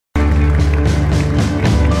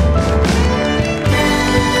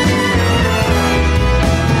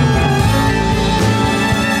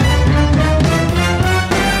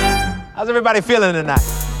everybody feeling tonight?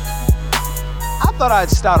 I thought I'd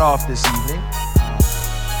start off this evening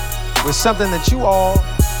with something that you all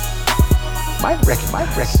might recognize.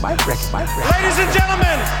 Ladies and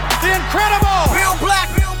gentlemen, the incredible Real Black.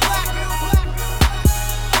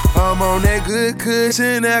 I'm on that good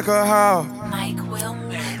cushion alcohol. Mike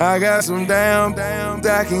Wilmer. I got some damn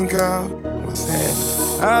I can call. What's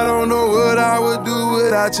that? I don't know what I would do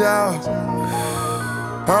without y'all.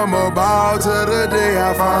 I'm a ball till the day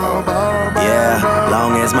I fall. Yeah,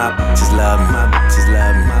 long as my bitches love me,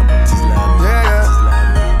 Yeah.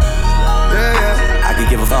 I could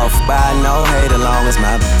give a fuck by no hate, as long as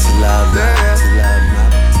my bitches love me,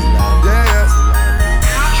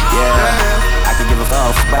 Yeah. I could give a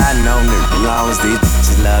fuck by no nigga, as long as these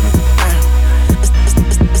bitches love me.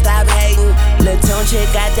 Stop hating, Lil' Tune chick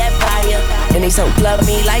got that fire, and he so love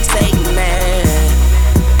me like Satan, man.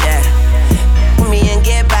 Yeah, me and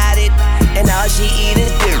get about it, and all she eat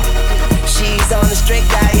is dirt. She's on a strict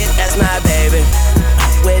diet, that's my baby.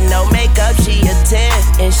 With no makeup, she a 10,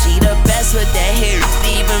 and she the best with that hair,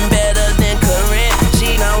 even better than Corinne.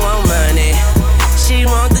 She don't want money, she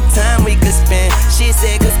want the time we could spend. She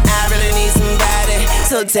said, 'cause I really need somebody,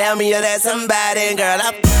 so tell me you're that somebody. Girl,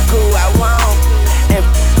 I who I want, and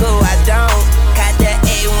who I don't. Got that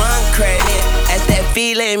A1 credit, at that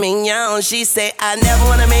filet mignon. She say, I never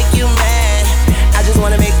wanna make you mad, I just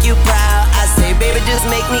wanna make you proud. I say, baby, just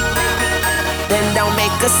make me, then don't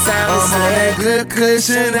make a sound. I'm on that good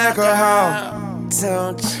cushion alcohol.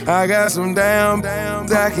 I got some damn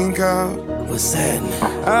I can call. What's that?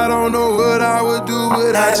 I don't know what I would do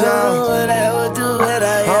without y'all.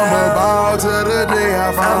 I'm a ball till the day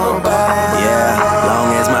I fall. Yeah,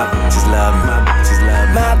 long as my bitches love me,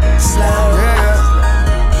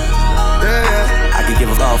 Yeah. I could give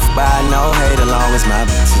a fuck by no hate, as long as my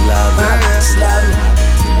bitches love me,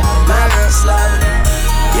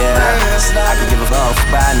 Yeah, I could give a fuck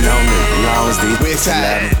by no nigga, as long as these bitches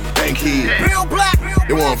love me. Thank you. Real Black.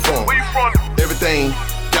 They want fun. Where you from? Everything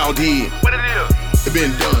y'all did, What it is? it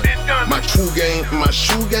been done. My true game, my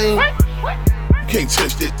shoe game, you can't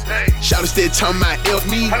touch this. Shout instead talking about F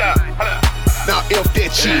me. Hold up. Now F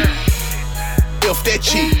that cheat. F that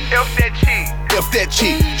cheat. F that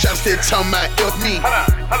cheat. Shout instead talking about F me. Hold up.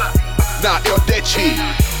 Now F that cheat.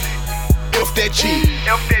 F that cheat.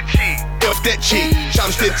 F that cheat. Shout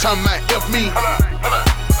instead talking about F me.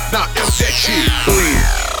 Now F that cheat.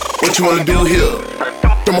 What you wanna do here?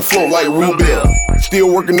 Throw my flow like Rubel.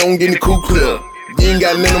 Still working on getting the cool clear. You ain't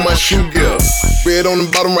got none of my shoe gear. Red on the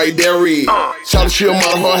bottom right there, red. Shout to chill,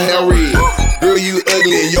 model her hair red. Girl, you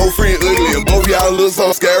ugly and your friend ugly, and both y'all look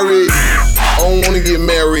so scary. I don't wanna get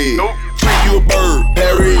married. Treat you a bird,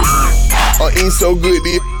 Harry. I ain't so good,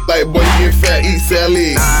 this like boy, you get fat, eat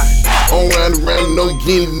salad. On round around, no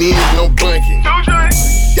getting in, no bunking.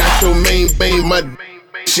 Got your main bang, my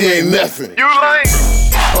she ain't nothing. You lame.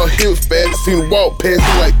 Her hips fat, seen her walk past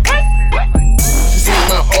me like. She seen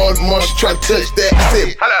my Audemars, she try to touch that. I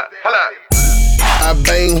said, Hold up. I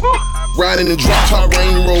bang, riding the drop top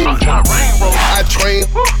rain road. I train,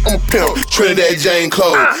 I'm a pimp, Trinidad Jane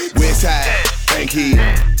Cole. Westside, Bankhead,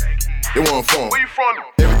 they want fun. Where you from?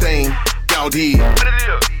 Everything y'all did, What it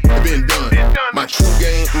is? it been done. My true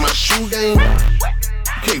game, my shoe game,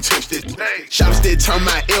 you can't touch this. Shout instead talking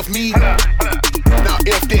about F me, now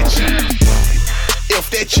F that cheat. F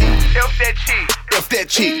that cheat. F that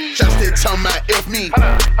cheat. Shout instead talking about F me,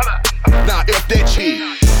 now F that cheat.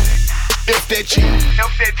 F that cheat.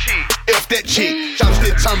 F that cheat. Shout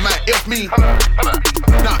instead talking about F me,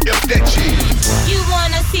 now F that cheat. You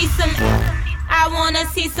wanna see some, I wanna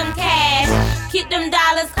see some cash. Keep them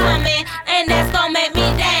dollars coming, and that's gon' make me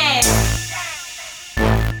dance.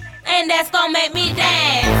 And that's gon' make me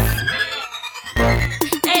dance.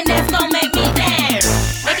 And that's gon' make me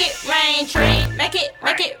dance. Make it rain, tree. Make it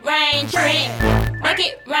rain, tree. Make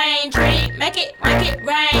it rain, tree. Make it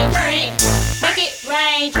rain, tree. Make it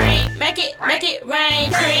rain, tree. Make it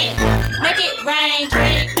rain, tree. Make it rain,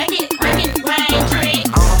 tree. Make it rain, tree.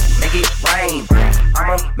 Make it rain,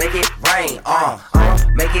 I'ma make it rain, I'ma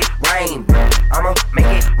make it rain, I'ma make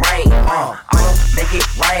it rain, I'ma make it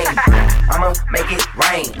rain, I'ma make it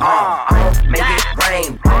rain, I'ma make it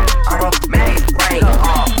rain, I'ma make it rain,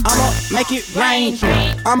 I'ma make it rain,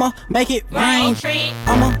 I'ma make it rain,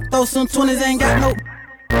 I'ma throw some 20s, ain't got no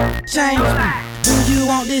change. Do you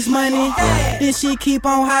want this money? Then she keep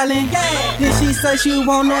on hollering. Then she say she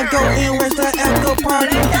wanna go and where's the after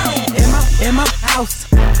party? In my house,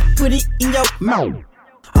 put it in your mouth.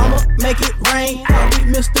 I'ma make it rain, with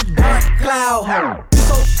Mr. Dark Cloud. You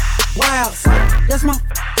so wild, that's my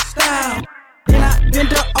style. Then I bend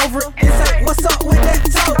her over and say, what's up with that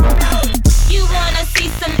toe? You wanna see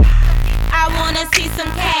some, I see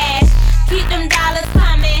some cash. Keep them dollars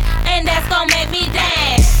coming, and that's gon' make me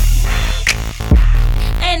dance.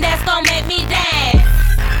 And that's gon' make me dance.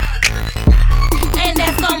 And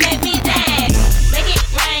that's gon' make me dance. Make it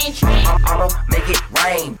rain, Trent. I'ma make it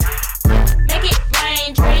rain. Make it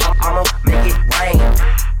rain, Trent. I'ma make it rain.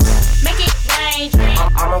 Make it rain, Trent.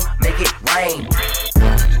 I'ma make it rain.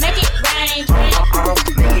 Make it rain, Trent. I'ma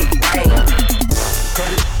make it rain.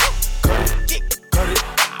 Cut it, cut it, cut it,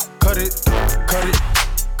 cut it, cut it,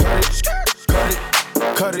 cut it,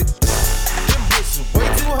 cut it. Them bitches way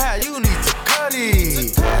too high, you need to cut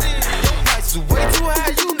it. Them prices way too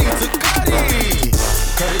high, you need to cut it.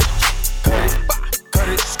 Cut it, cut it, cut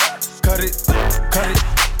it, cut it, cut it,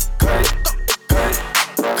 cut it, cut it,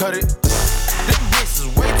 cut it. Them bitches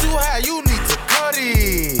way too high, you need to cut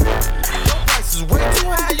it. Them prices way too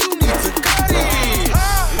high, you need to cut it.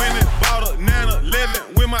 Went and bought a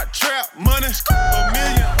 911 with my trap money. $1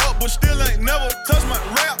 million up, but still ain't never touched my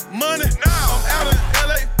rap money. Now I'm out in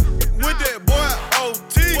LA with that boy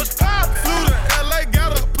OT. Flew to LA,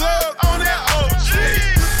 got a plug on that OG.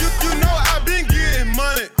 You know I been getting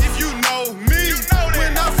money if you know me.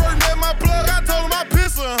 When I first met my plug, I told him I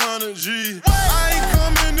piss 100 G. I ain't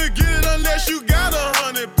coming to get it unless you got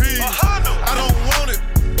 100 P. I don't want it.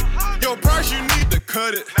 Your price, you need to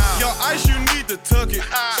cut it. Your ice, you need to tuck it.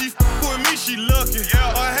 She with me, she lucky.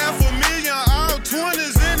 $500,000, all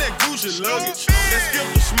 20s in that Gucci luggage. Let's skip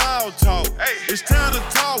the small talk. It's time to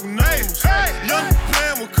talk names. Young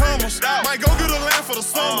playing with commas. Might go get a land for the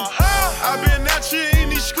summer. I've been out here in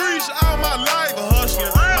these streets all my life,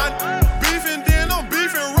 hustling. My beefing, then I'm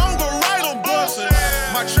beefing wrong, but right I'm busting.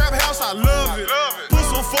 My trap house, I love it. Put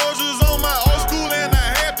some forges on my old school and I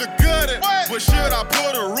had to gut it. But should I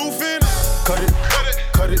put a roof in it? Cut it, cut it,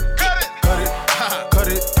 cut it, cut it, cut it, cut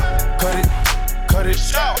it, cut it,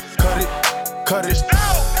 cut it, cut it, cut it.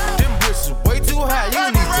 Them bitches way too high,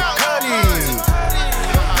 you need to cut it.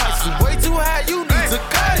 Them prices way too high, you need to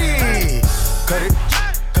cut it. Cut it,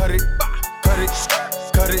 cut it, cut it,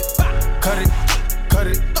 cut it, cut it, cut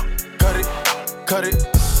it, cut it, cut it.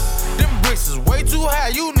 Them bricks is way too high,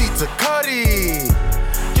 you need to cut it.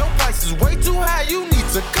 Your price is way too high, you need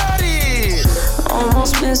to cut it.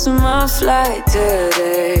 Almost missing my flight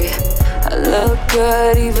today. I look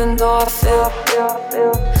good even though I feel.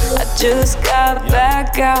 I just got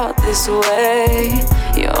back out this way.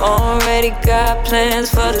 You already got plans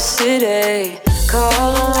for the city.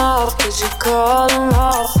 Call them off, cause you call them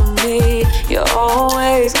off for me. You're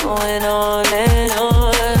always going on and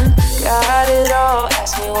on. Got it all,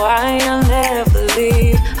 ask me why I never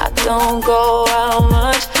leave. I don't go out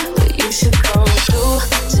much, but you should come through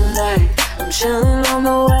tonight. I'm chillin' on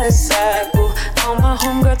the west side, boo. Call my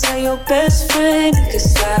homegirl, tell your best friend,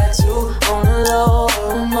 cause I too on the low,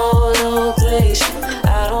 more location.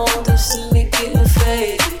 I don't want them see me getting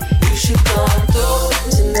faded. You should come through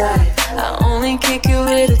tonight. I only kick it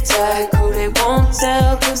with a tight crew. They won't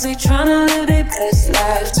tell, cause they tryna live their best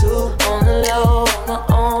life too. On the low, on my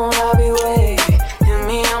own, I'll be waiting. Hit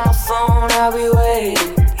me on my phone, I'll be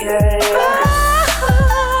waiting. Yeah, yeah.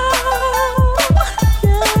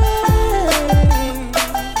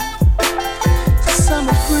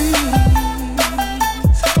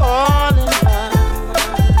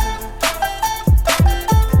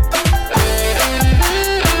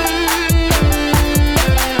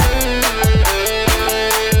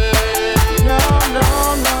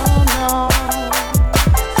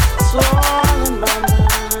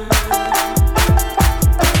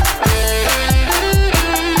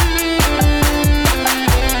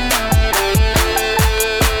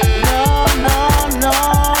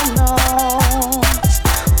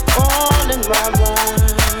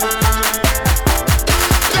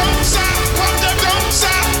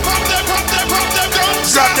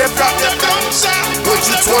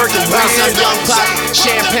 Young pop,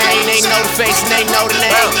 champagne, they know the face and they know the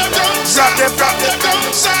name. Drop that, drop that,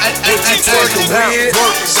 what you twerking with?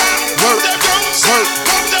 Work, work, work,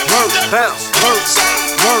 work, bounce, work,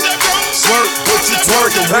 work, work, what you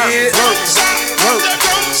twerking with? Work, work,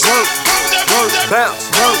 work, work, bounce,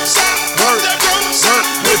 work, work, work,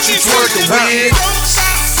 what you twerking with?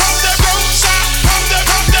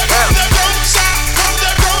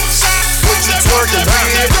 What you twerking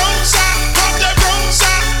with?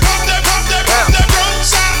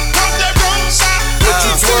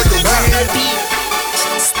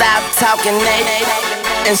 Stop talking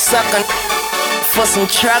and suckin' for some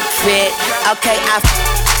truck fit. Okay,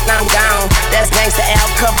 I'm gone. That's gangsta Al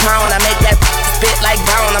Capone. I make that spit like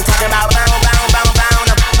bone. I'm talking about bound.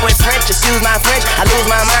 I'm with French, excuse my French. I lose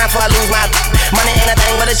my mind before I lose my money. Ain't a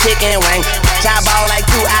thing but a chicken wing. Chop ball like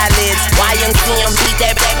 2 eyelids. YMCM beat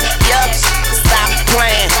that back. Yup. stop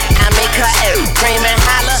playing. I make her scream and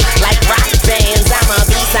holler like rock bands. I'm a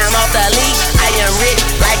beast, I'm off the leash. I am rich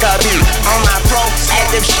like a bee. On my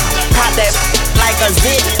proactive shit, pop that like a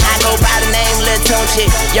zit. I go by the name Lil Tunchi.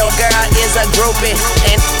 Your girl is a groupie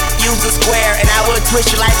and use a square, and I will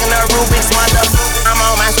twist you like an Rubik's mother. I'm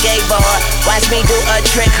on my skateboard, watch me do a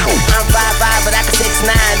trick. I'm 5'5", but I can 6'9",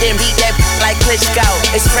 then beat that like Klitschko.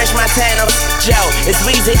 It's Fresh Montana, Joe. It's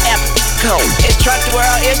Weezy F. Cole. It's Truck the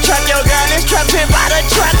World, it's Truck your girl, it's Truck Pimp by the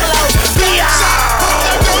truckload.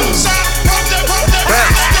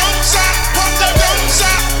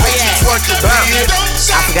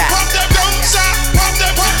 I forgot.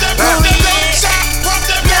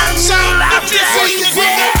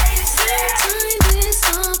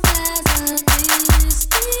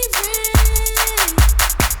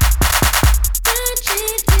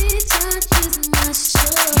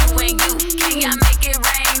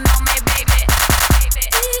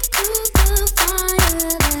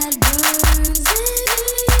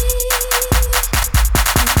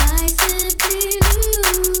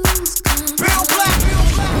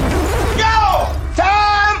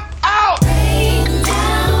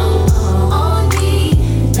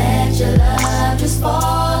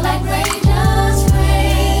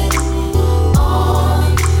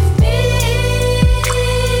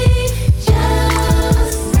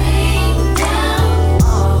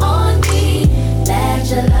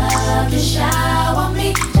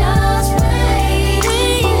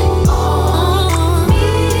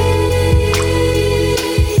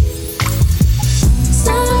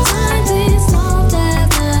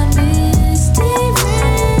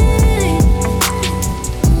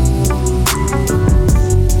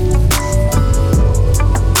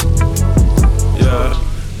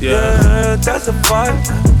 That's a vibe,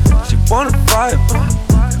 she wanna vibe,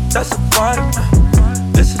 that's a vibe,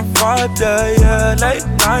 it's a vibe, yeah, late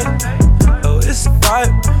night, oh, it's a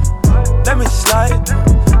vibe, let me slide,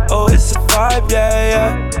 oh, it's a vibe,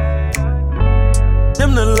 yeah,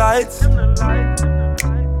 dim the lights,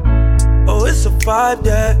 oh, it's a vibe,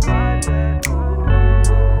 yeah,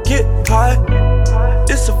 get high,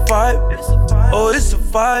 it's a vibe, oh, it's a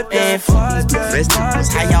vibe, yeah.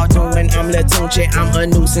 How y'all doing? I'm Lil Tunchi, I'm a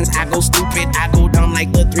nuisance. I go stupid, I go dumb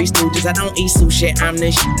like the Three Stooges. I don't eat sushi, I'm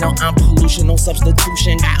the shit. No, I'm pollution, no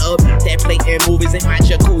substitution. Got up that plate and movies in my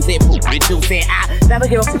jacuzzi. Reduce it. I never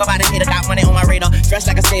give a fuck about a hater. Got money on my radar, dressed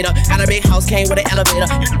like a skater. Got a big house, came with an elevator.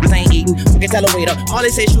 You ain't eating, you can tell a waiter. All they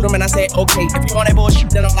say shoot them and I said okay. If you want that bullshit,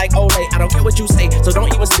 then I'm like, ole. I don't care what you say, so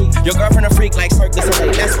don't even speak. Your girlfriend a freak like Cirque du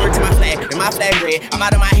Soleil. That's word to my flag, and my flag red. I'm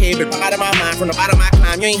out of my head, but I'm out of my mind. From the bottom of my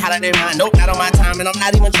climb, you ain't hotter than mine. Nope, not on my time, and I'm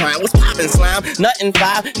not even trying. What's poppin', slime? Nothing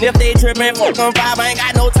 5. And if they trippin', fuck on 5. I ain't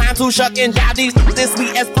got no time to shuck and jive. These this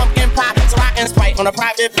sweet as pumpkin pie. So I can Sprite on a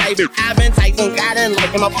private flight. I've been tight and got in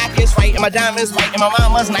life. And my pocket's right, and my diamonds white. And my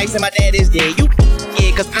mama's nice, and my dad is dead. You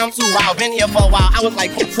yeah, cause I'm too wild. Been here for a while. I was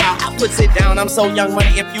like, wow, I put it down. I'm so young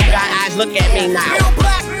money. If you got eyes, look at me now.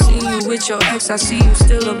 See you with your ex, I see you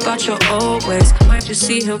still about your old ways. Might just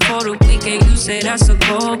see him for the weekend, you say that's a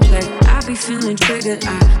cold play. I be feeling triggered,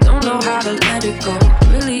 I don't know how to let it go.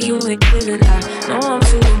 Really, you ain't feeling, I know I'm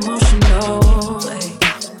too emotional.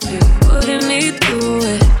 You're putting me through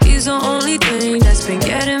it, he's the only thing that's been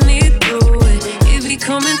getting me through it. You be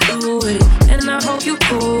coming through it, and I hope you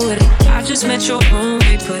cool with it. I just met your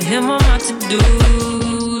roommate, put him on my to-do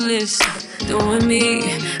list. Doing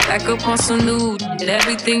me, back up on some new, did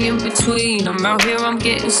everything in between. I'm out here, I'm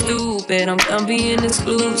getting stupid. I'm done being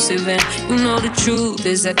exclusive, and you know the truth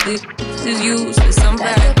is that this is useless. I'm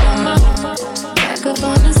back on the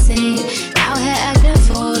scene, out here acting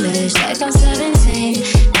foolish, like I'm 17.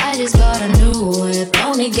 I just bought a new whip,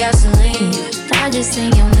 don't need gasoline. I just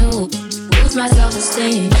think I'm new, lose my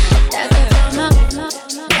self-esteem.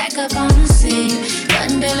 Back up on the scene,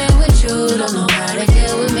 done dealing with you, don't know how to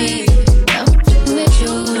deal with me. You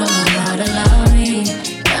don't know how to love me.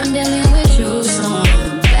 I'm dealing with you, so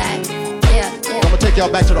I'm back. Yeah. I'm gonna take y'all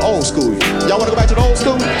back to the old school. Y'all wanna go back to the old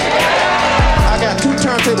school? I got 2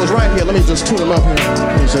 turntables right here. Let me just tune them up here.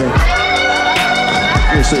 Let me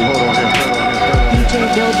see. Hold on here.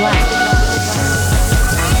 DJ Joe Black.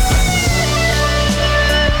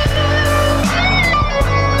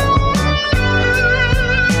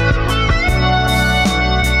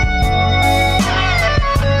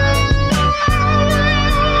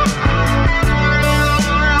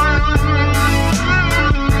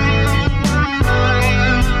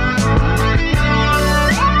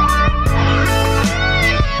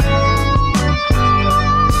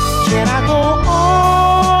 Can I go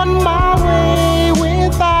on my way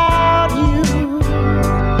without you?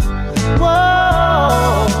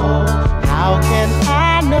 Whoa, how can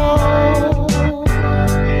I know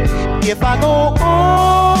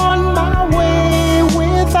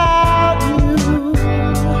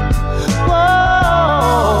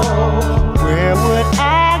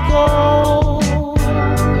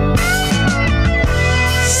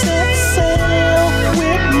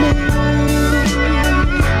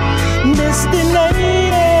Misty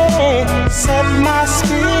lady, set my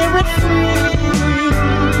spirit free.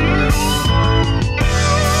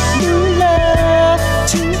 New love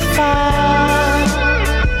to find,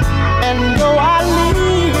 and though I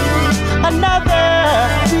leave another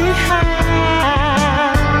behind,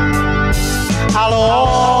 I'll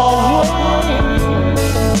always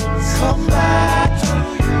come back to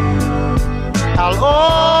you. I'll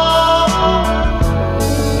always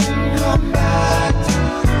come back to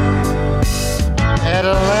you.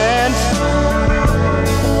 Atlanta,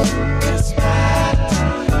 it's back to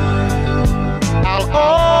you. I'll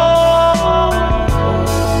always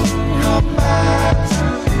come back to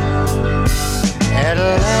you.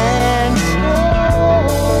 Atlanta,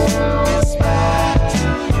 it's back to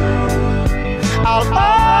you. I'll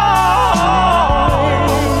always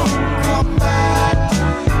come back to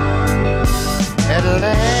you.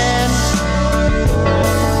 Atlanta,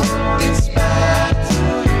 it's back to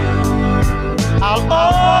you. I'll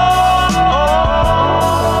always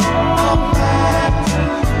come back to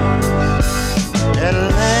you.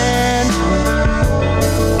 Atlanta,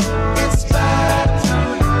 it's back to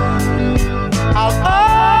you. I'll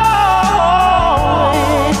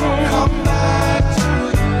always come back to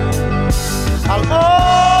you. I'll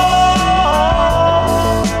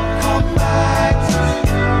always come back to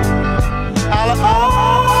you. I'll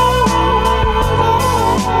always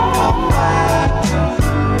come back to you.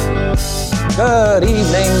 Good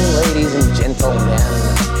evening, ladies and gentlemen.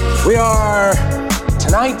 We are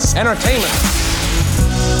tonight's entertainment.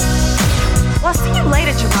 Well, see you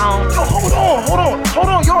later, Jerome. Oh, hold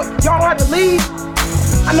on. Y'all don't have to leave.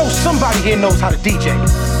 I know somebody here knows how to DJ.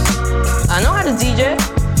 I know how to DJ.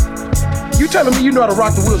 You telling me you know how to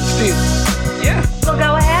rock the wheels of steel? Yeah. Well,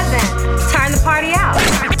 go ahead then. Turn the party out.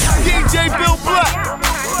 DJ Bill Black.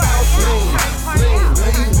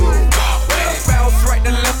 Bounce right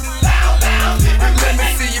to left. Let me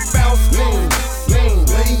see you bounce.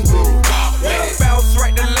 Bounce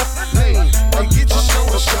right to left. And get your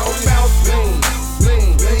shoulders shown. Bounce.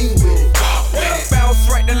 Bounce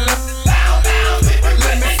right to left.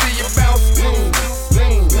 Let me see you bounce.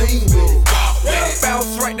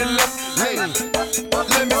 Bounce right to left.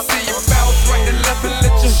 Let me see you bounce right to left and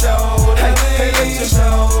let your shoulder. Hey, let your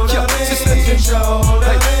shoulder. Just let your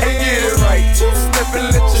shoulder. Hey, get it right. Step and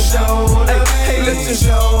let your shoulder. Hey, let your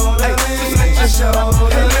shoulder. Just let your shoulder.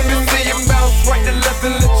 Hey, let me see you bounce right to left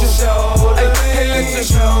and let your shoulder. Hey, let your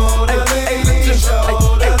shoulder. Hey, let your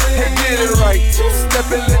shoulder. Hey, get it right.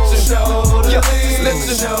 Step and let your shoulder. Just let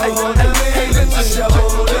your shoulder. Hey, let your shoulder.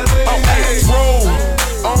 Oh, hey, roll.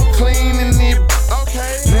 I'm clean in it.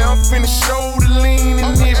 Okay. Now I'm finna show the lean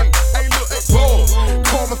in it. Roll.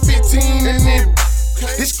 Call me 15 in it.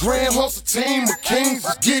 This grand hustle team of kings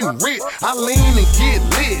is getting rich. I lean and get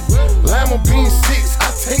lit. Lima bean 6, I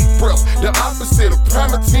take breath. The opposite of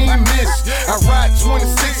Primatine miss. I ride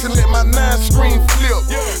 26 and let my 9 screen flip.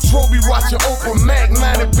 Trophy watching Oprah Mac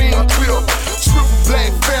 90 being clip. Triple black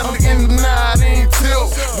family in the night ain't tilt.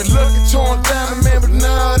 We lucky torn diamond man, but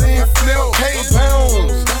nah, it ain't flip.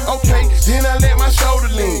 K-Bones. Okay, then I let my shoulder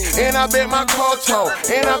lean. And I bet my car talk.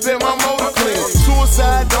 And I bet my motor clean.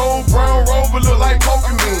 Suicide dope, brown rover look like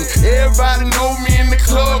Pokemon. Everybody know me in the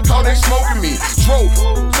club, cause they smoking me. Dope,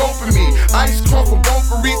 doping me. Ice crump for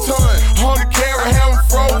both a return. 100 carat hammer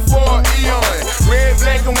froze for an eon. Red,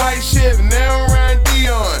 black, and white Chevy, now around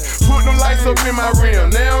Dion. Put them lights up in my rim,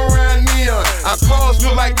 now around neon. Our cars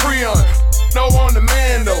look like Creon. No on the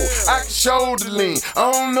man though, I can shoulder lean.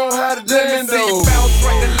 I don't know how to dance though. Bounce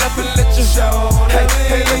right to left and let your shoulder. Hey,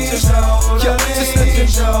 let your shoulder. Just let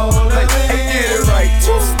your shoulder. Hey, get it right.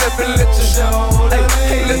 Step and let your shoulder.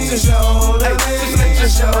 Hey, let your shoulder. Just let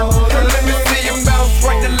your shoulder. Let me see you bounce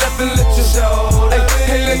right to left and let your shoulder.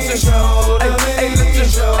 Hey, let your shoulder. Hey, let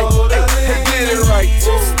your shoulder. Hey, get it right.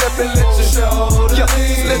 Step and let your shoulder. Just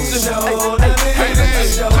let your shoulder. Hey, let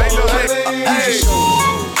your shoulder. Hey.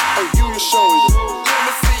 Shoulder. Let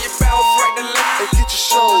me see you bounce right to left and get your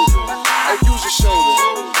shoulder. Hey, use your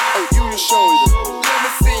shoulder. Hey, use your shoulder. Let me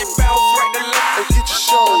see you bounce right to left and get your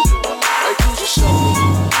shoulder. Hey, use your shoulder.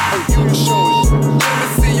 Hey, use your shoulder. Let me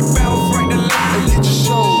see you bounce right to left and get your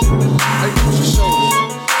shoulder. Hey, use your shoulder.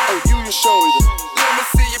 Hey, use your shoulder. Let me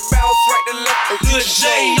see you bounce right to left and get your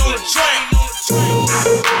shoulder. On the track.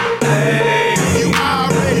 Hey, you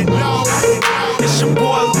already know. It's your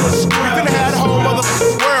boy Lil Scrap. We finna have the whole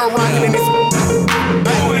motherfucking world rocking in this.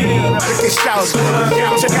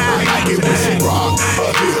 Check out like it when she rock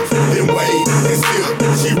her hips, then wave and still.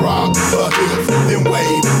 She rock her hips, then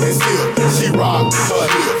wave and still. She rock her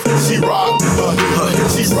hips, she rock her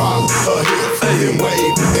hips, she rock her hips, then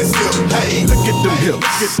wave and still. Hey, look at them hips.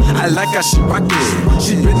 I like how she rock it.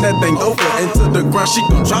 She bend that thing over into the ground, she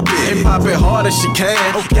gon' drop it and pop it hard as she can.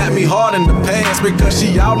 Got me hard in the pants because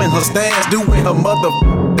she all in her stance, doing her mother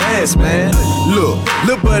dance, man. Look,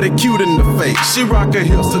 little buddy cute in the face. She rock her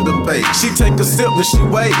hips to the face. She take a sip and she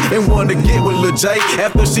wait and wanna get with Lil J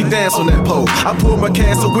after she dance on that pole. I pull my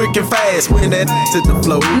can so quick and fast when that to the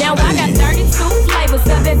flow. Now I got 32 flavors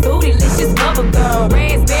of that bootylicious bubble gum.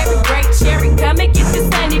 Raspberry, grape, cherry, come and get this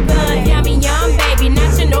honey bun. Yummy, yum, baby,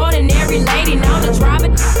 not your ordinary lady. Known to drive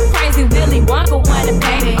it crazy, Willy Wonka wanna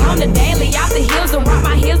baby. On the daily, off the hills, and rock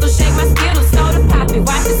my heels, and shake my skittles, soda pop it,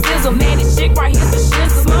 watch the sizzle. Man, this chick right here's the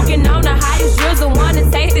shizzle. Smoking on the highest drizzle, wanna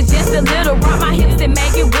taste it just a little. Rock my hips and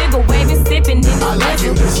make it wiggle, waving, sipping in the I like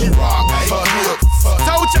it when she rock her hip.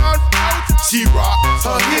 Told y'all, she rock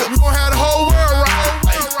her hip. We gon' have the whole world rock.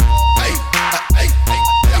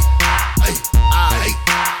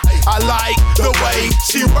 I like the way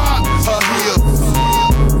she rock her hip.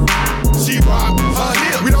 She rock her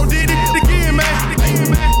hip. We don't did it again, man.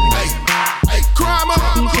 Crime up.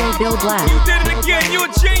 DJ Bill Black. You did it again. You a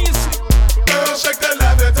genius. Girl, shake that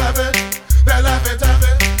laugh it, tap it. That laugh it, tap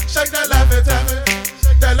it. Shake that laugh it, tap it.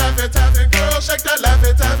 That laugh it, tap it. Girl, shake that laugh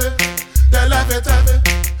it, tap it. That laugh it, tap it.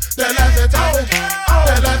 That laugh it, tap it.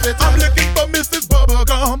 That laugh it, tap it. I'm looking for Mrs.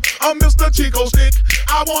 Bubblegum. I'm Mr. Chico Stick.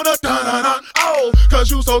 I wanna dun-dun-dun, oh,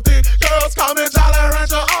 cause you so thick. Girls call me Jolly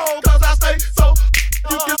Rancher, oh, cause I stay so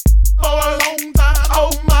you can for a long time.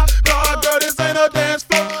 Oh my God, girl, this ain't a dance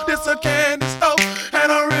floor, this a candy store.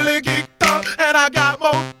 And I'm really geeked up, and I got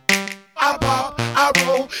more. I pop, I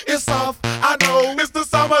roll, it's soft, I know it's the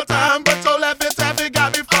summertime, but your laugh and tap it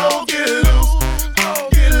got me full. Get loose,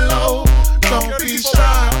 get low, don't be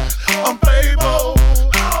shy, I'm Playboy.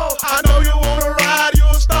 Oh, I know you wanna ride, you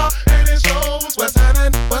a star, and it shows. What's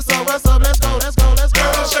happening? What's up? Let's go, let's go, let's go.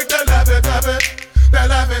 Girl, shake that laugh and tap it, that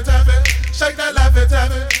laugh and tap it. Shake that laugh and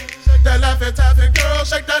tap it, that laugh and tap it. Girl,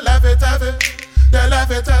 shake that laugh and tap it, that laugh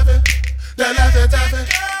and tap it, that laugh and tap it,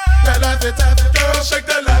 that laugh and tap it. Girl, shake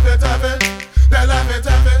that laugh and tap it, that laugh and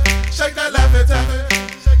tap it. Shake that laugh and tap it,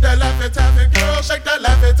 that laugh and tap it. Girl, shake that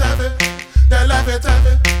laugh and tap it, that laugh and tap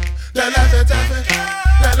it, that laugh and tap it,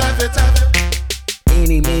 that laugh and tap it.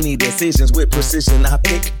 Many decisions with precision. I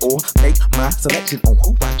pick or make my selection on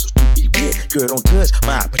who I choose to be with. Girl, don't touch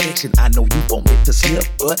my protection. I know you want it to slip,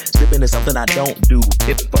 but slipping is something I don't do.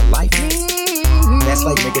 Tipping for life. That's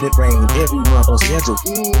like making it rain every month on schedule.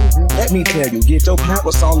 Let me tell you, get your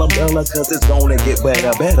parasol umbrella, cause it's gonna get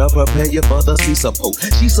better. Better prepare you for the sea support.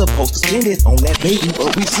 She's supposed to spend it on that baby,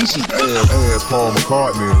 but we see she As Paul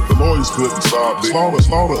McCartney, the lawyers couldn't stop it.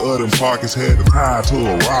 Slaughter of them pockets had to tie to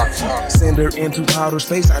a rock. Send her into Powder's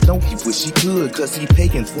face, I don't keep what she could, cause he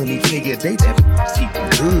paying 20K a day, that keep him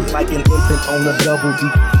good. Like an infant on a double D,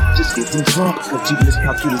 just get him drunk, cause you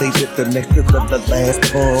miscalculated the next of the last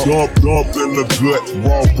pump. Dump in the gut,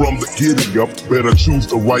 raw from the kitty up. Better choose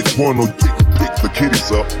the right one or pick the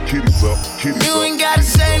kitties up, kitties up, kitties You up. ain't gotta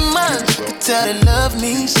say much to tell that love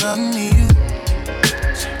means something to you.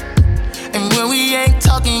 And when we ain't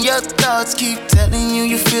talking, your thoughts keep telling you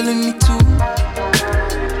you're feeling me too.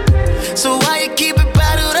 So why you keep it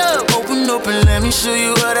bottled up? Open up and let me show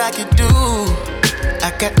you what I can do.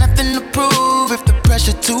 I got nothing to prove. If the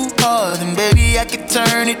pressure too hard, then baby I can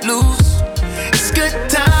turn it loose. It's good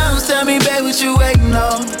times, tell me babe what you waiting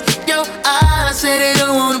on. Your eyes say they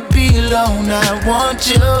don't wanna be alone. I want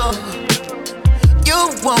you,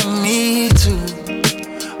 you want me too.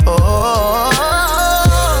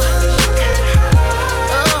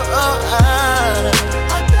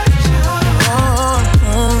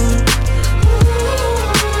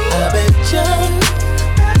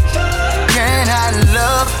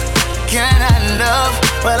 Can I love?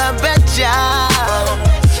 Well, I bet ya.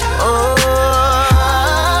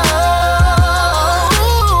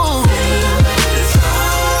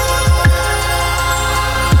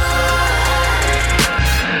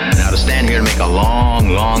 Now to stand here and make a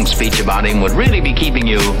long speech about him would really be keeping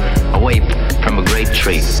you away from a great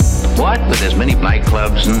treat. What? With as many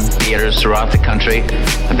nightclubs and theaters throughout the country,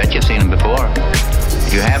 I bet you've seen him before.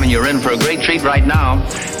 If you haven't, you're in for a great treat right now.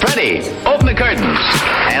 Freddie, open the curtains,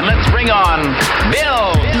 and let's bring on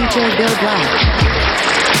Bill. DJ Bill Black.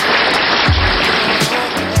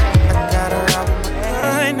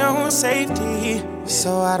 I know safety,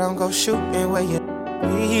 so I don't go shooting where you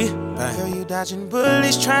be. Girl, you dodging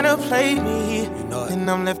bullets trying to play me, and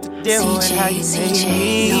I'm left to deal with how you made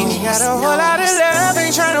me. Got a whole lot of love,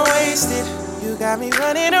 ain't trying to waste it. You got me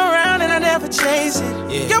running around and I never chase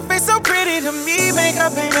it. Yeah. Your face so pretty to me,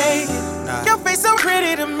 makeup ain't make it. Nah. Your face so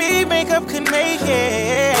pretty to me, makeup could make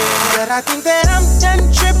it. But I think that I'm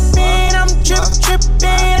done tripping. I'm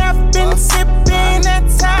tripping. I've been sipping.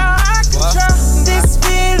 That's how I control this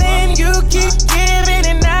feeling. You keep giving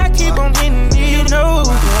and I keep on hitting. You know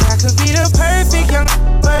that I could be the perfect young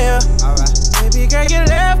for you. Baby girl, your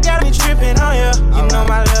love got me tripping on you. You know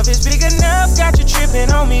my love is big enough, got you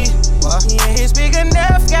tripping on me. Yeah, it's big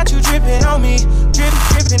enough, got you dripping on me.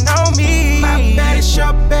 Dripping on me. My bad is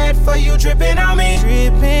your bad for you dripping on me.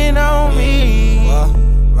 Dripping on me.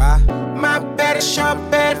 My bad is your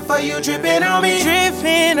bad for you dripping on me.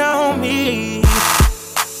 Dripping on me.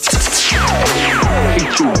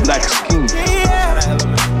 Hate your black skin.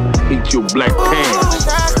 Hate your black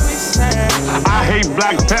pants. I hate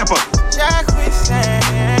black pepper.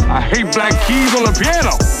 I hate black keys on the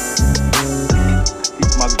piano.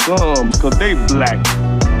 Hate my gums, cause they black.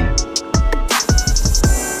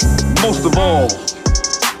 Most of all,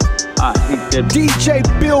 I hate that DJ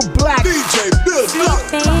Bill Black. DJ Bill Black.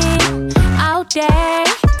 All day,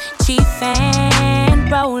 chiefin',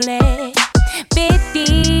 rollin',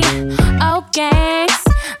 50, gangs,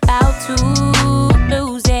 bout to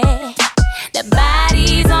lose it. The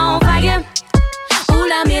body's on fire. Ooh,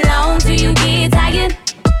 love me long till you get tired.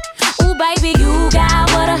 Ooh, baby, you got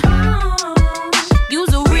what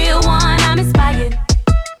you's a real one, I'm inspired.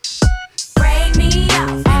 Break me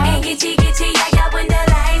off and get you, yeah, when the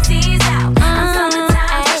lights is out. I'm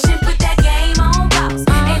summertime, rushing, put that game on pause.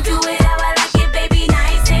 And do it how I like it, baby,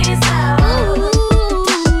 nice and slow.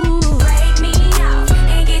 Break me off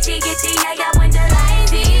and get you, yeah, when the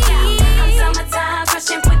lights is out. I'm summertime,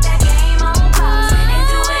 rushing, put that game on pause. And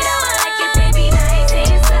do it how I like it, baby, nice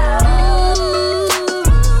and slow.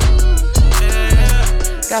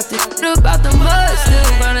 Got this shit about the mud,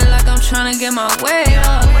 still running like I'm trying to get my way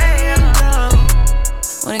up.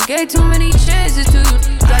 When it gave too many chances to you,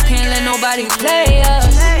 I can't let nobody play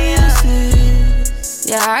us.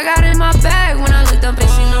 Yeah, I got in my bag when I looked up and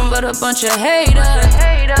seen nothing but a bunch of haters.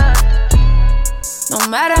 No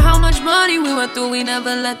matter how much money we went through, we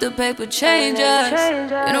never let the paper change us.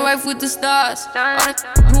 In a race with the stars. All the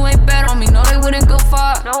who ain't bet on me, know they wouldn't go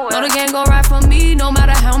far. Know they can't go right for me, no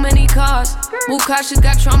matter how many cars. Move cautious,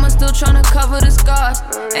 got trauma, still tryna cover the scars.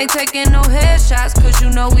 Ain't taking no headshots, cause you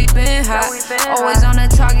know we been hot. Always on the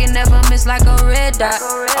target, never miss like a red dot.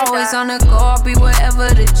 Always on the go, I'll be wherever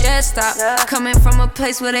the jet stop. Coming from a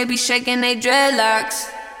place where they be shaking they dreadlocks.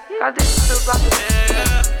 Got this shit about the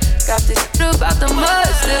got this shit about the mud,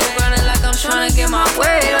 still running like I'm tryna get my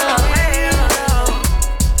way up.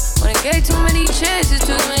 When it gave too many chances,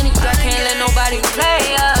 too many, I can't let nobody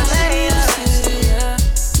play us.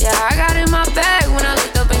 Yeah, I got in my bag when I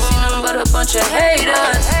looked up and seen nothing but a bunch of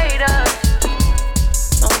haters.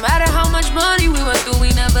 No matter how much money we went through,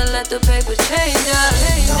 we never let the paper change us.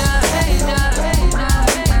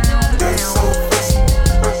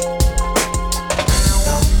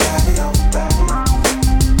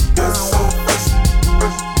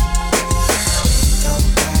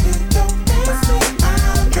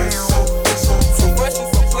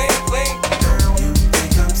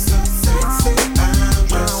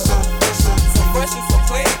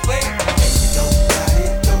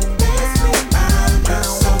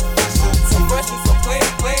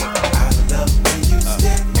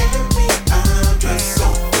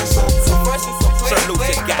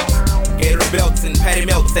 Patty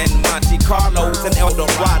Melts and Monte Carlos and El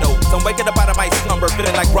Dorado. So I'm waking up out of my slumber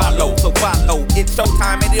feeling like Rollo. So follow, it's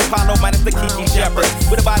showtime at the Apollo minus the Kiki Shepherd.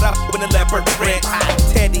 With a bada, with a leopard print.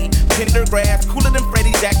 Teddy, Pendergrass, cooler than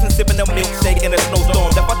Freddie Jackson, sipping a milkshake in a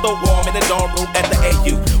snowstorm. That I throw warm in the dorm room at the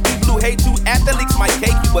AU. We blew hay to athletes might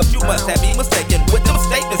cake you, but you must have been mistaken with them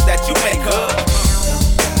statements that you make up.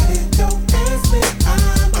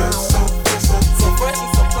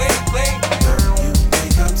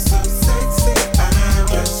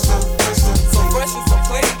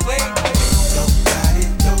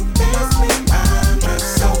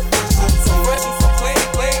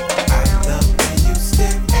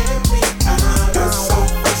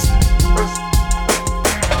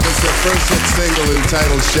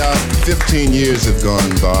 Entitled Shout. 15 years have gone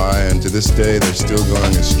by, and to this day they're still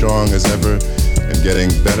going as strong as ever and getting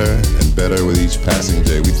better and better with each passing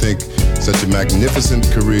day. We think such a magnificent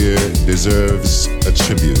career deserves a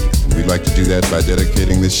tribute. And we'd like to do that by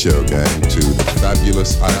dedicating this show, gang, to the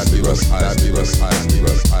fabulous.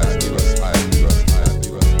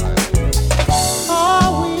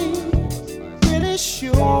 Are we really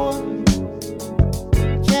sure?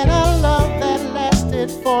 Can a love that lasted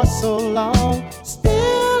for so long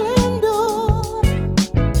still endure?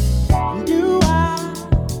 Do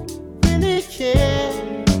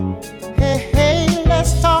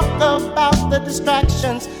the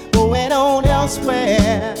distractions going on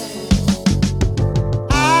elsewhere.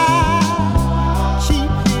 I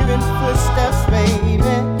keep hearing footsteps, baby,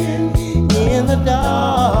 in the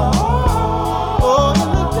dark. Oh, in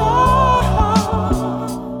the dark.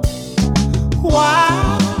 Why?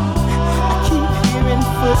 I keep hearing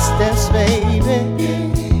footsteps, baby,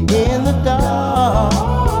 in the dark.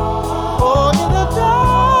 Oh, in the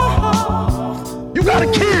dark. You gotta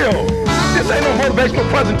kill. This ain't no motivational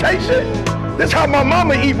presentation. This how my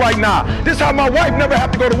mama eat right now. This how my wife never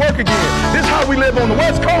have to go to work again. This how we live on the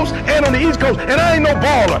West Coast and on the East Coast. And I ain't no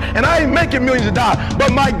baller. And I ain't making millions of dollars.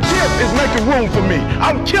 But my gift is making room for me.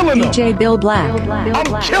 I'm killing them. DJ Bill Black.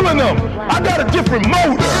 I'm killing them. I got a different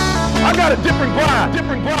motor. I got a different grind.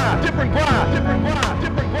 Different grind. Different grind. Different grind.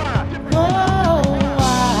 Different grind. Different grind. Oh,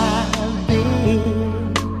 I've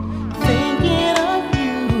been thinking of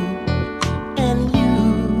you, and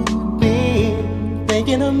you've been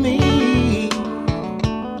thinking of me.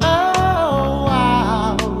 Oh,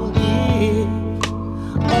 I'll give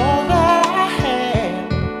all that I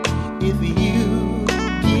have if you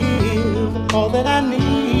give all that I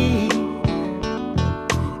need.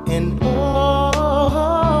 And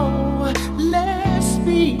oh, let's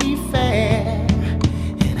be fair.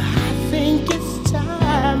 And I think it's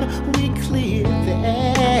time we clear the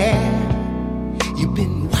air. You've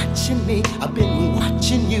been watching me, I've been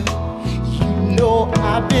watching you. You know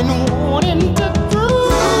I've been wanting to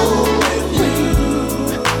prove with you.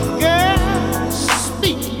 Girl,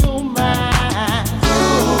 speak your mind.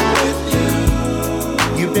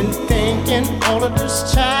 You've been thinking all of this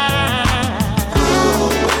time.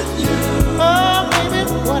 Oh, baby,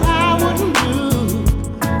 what I wouldn't do.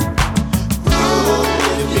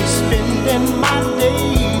 You'll be spending my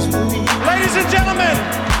days with me. Ladies and gentlemen,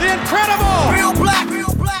 the incredible Real Black.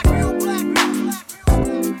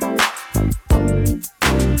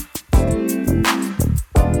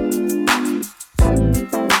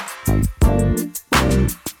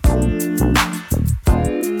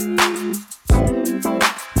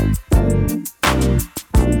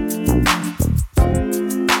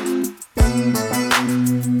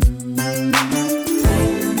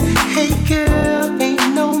 Hey girl,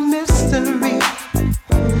 ain't no mystery.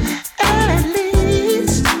 At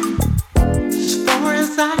least, as far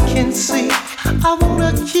as I can see, I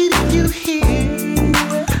wanna keep you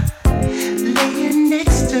here, laying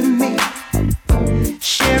next to me,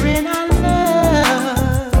 sharing our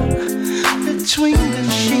love between the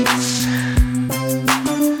sheets.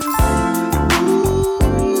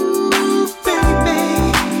 Ooh, baby,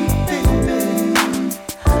 baby,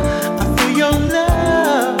 I feel your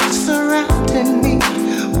love surrounding me.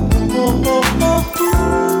 Oh, oh, oh,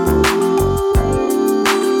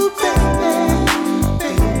 ooh, baby,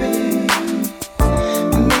 baby,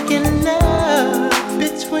 making love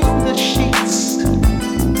between the sheets.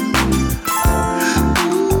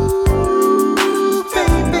 Ooh,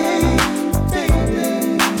 baby, baby,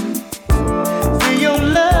 feel your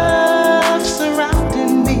love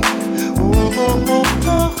surrounding me. Oh, oh, oh, oh,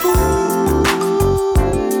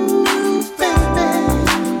 ooh, baby,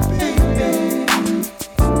 baby,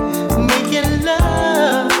 making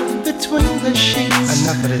love between the sheets.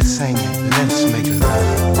 Enough of this singing. Let's make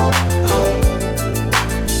love.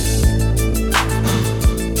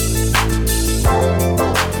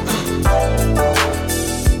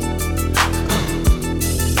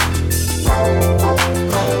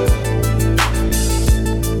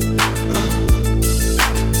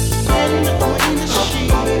 In between the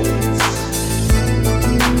sheets.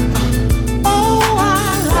 Oh, I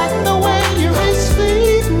like the way you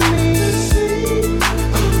receive me.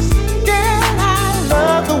 Girl, I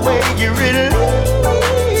love the way you release me.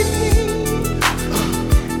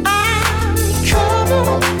 I'm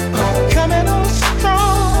coming on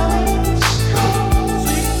strong.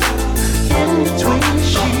 In between the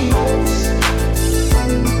sheets.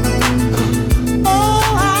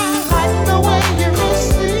 Oh, I like the way you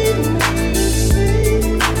receive me.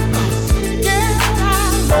 Yeah, I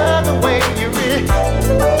love the way you release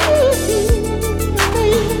me.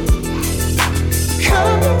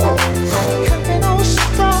 Coming on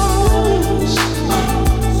strong.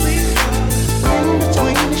 In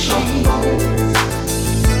between the sheets.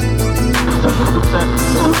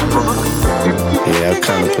 Yeah, I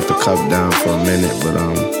kind of put the cup down for a minute, but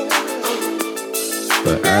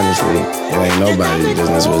honestly, it ain't nobody's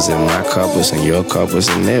business what's in my cup, what's in your cup, what's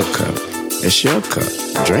in their cup. It's your cup.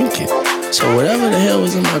 Drink it. So whatever the hell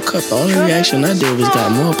was in my cup, the only reaction I did was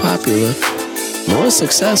got more popular, more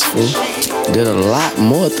successful, did a lot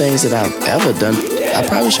more things that I've ever done. I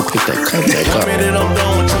probably should pick that cup back up. I'm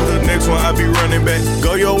going to the next one, I be running back. back.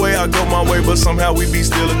 Go your way, I go my way, but somehow we be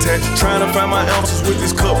still attached. Trying to find my ounces with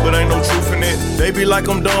this cup, but ain't no truth in it. They be like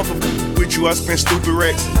I'm done for with you, I spend stupid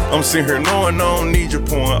racks. I'm sitting here knowing I don't need you,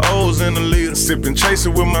 pouring O's in the lid, sipping,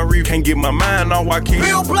 chasing with my reef. Can't get my mind off, I keep.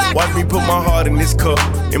 Watch me put my heart in this cup.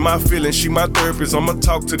 In my feelings, she my therapist, I'ma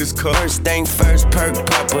talk to this cup. First thing first, perk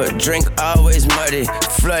popper, drink always muddy,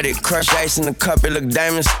 flooded, crushed ice in the cup, it look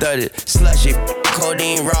diamond studded, slushy,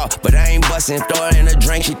 codeine raw, but I ain't bustin', throw her in a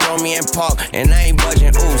drink, she throw me in park, and I ain't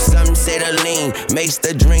budging, ooh, some say the lean, makes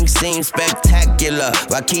the drink seem spectacular,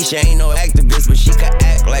 while Keisha ain't no activist, but she could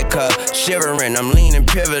act like her, shivering, I'm leaning,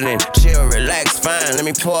 pivoting, chill, relax, fine, let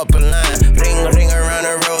me pour up a line, ring around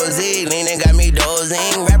a rosy, leaning got me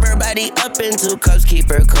dozing, wrap her body up in 2 cups, keep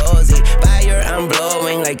her cozy, fire, I'm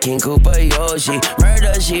blowing like King Koopa Yoshi,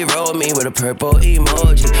 murder, she rolled me with a purple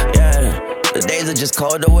emoji, yeah. The days are just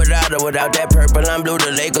colder without her. Without that purple, I'm blue.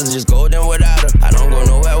 The Lakers are just golden without her. I don't go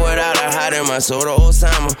nowhere without her. Hiding my soul to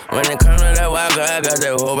Osama. When it comes to that wild girl, I got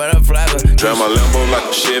that whole better flagger. Drive my Lambo like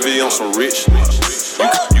a Chevy on some rich.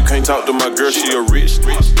 You can't talk to my girl, she a rich.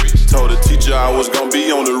 Told the teacher I was gonna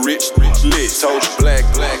be on the rich lit. Told you black,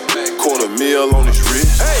 $250,000 on his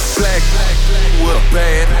wrist. Hey, black, with a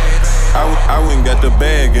bad. I went got the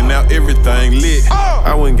bag and now everything lit.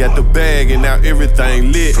 I went got the bag and now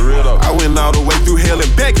everything lit. For real though. I went all the way through hell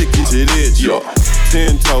and back to get to this.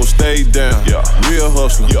 10 toes, stay down. Real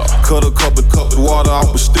hustler. Cut a couple water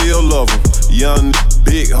off, but still love him. Young,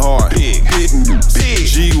 big heart. Big.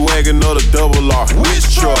 G-Wagon or the double R.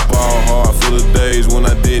 Which truck? All hard for the days when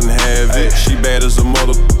I didn't have it. She bad as a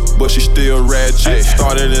mother, but she still ratchet.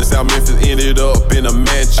 Started in South Memphis, ended up in a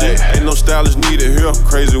mansion. Ain't no stylist needed here.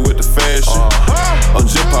 Crazy with the fashion. I'm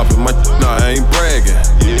just popping my nah, I ain't bragging.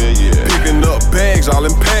 Yeah. Picking up bags all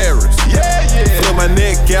in Paris. Fill my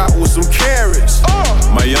neck out with some carrots.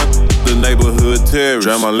 My young, the neighborhood terrorist.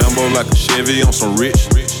 Drive my Lambo like a Chevy on some rich.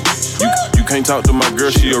 You can't talk to my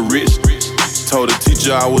girl, she a rich. Told the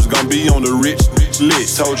teacher I was gonna be on the rich lit.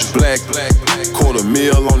 Told you black,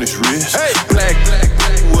 $250,000 on his wrist. Hey, black,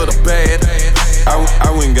 with a bad. I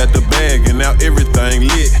went got the bag and now everything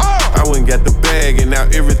lit. I went got the bag and now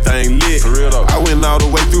everything lit. For real though. I went all the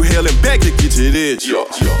way through hell and back to get to this. Yeah.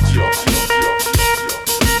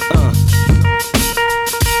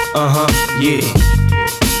 Yeah.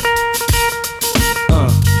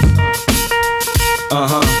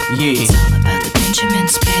 It's all about the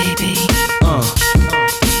Benjamins, baby.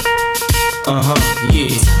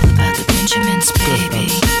 Yeah. It's all about the Benjamins, baby.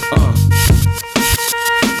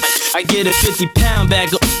 I get a 50-pound bag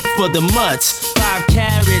for the mutts. 5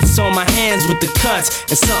 carats on my hands with the cuts,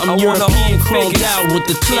 and something European chromed out with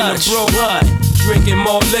the clutch. What? Drinking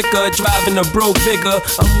more liquor, driving a broke vigor.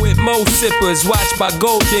 I'm with mo sippers, watched by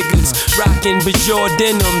gold diggers. Rocking Bajor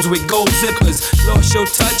denims with gold zippers. Lost your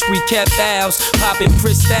touch, we kept ours. Popping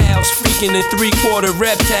crystals, freaking the 3/4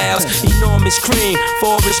 reptiles. Enormous cream,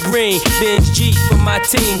 forest green. Benz G for my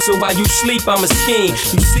team, so while you sleep, I'm a scheme.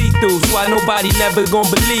 You see through, so why nobody never gon'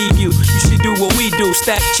 believe you. You should do what we do,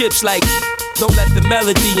 stack chips like. Don't let the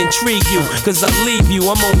melody intrigue you, cause I'll leave you.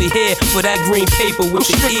 I'm only here for that green paper with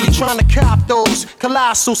the E. I'm trying to cop those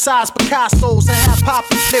colossal size Picassos and have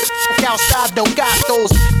poppy flip outside, don't got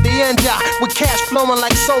those. The end with cash flowing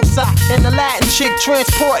like Sosa, and the Latin chick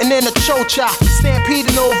transporting in a chocha.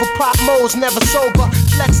 Stampeding over pop modes, never sober.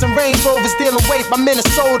 Flexing Range Rovers, dealing weight by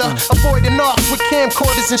Minnesota. Avoiding arcs with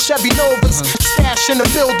camcorders and Chevy Novas. Stash in the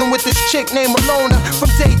building with this chick named Alona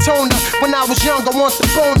from Daytona. When I was young, I want the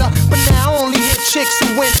boner, but now I only hit chicks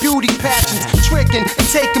who went beauty pageants, tricking and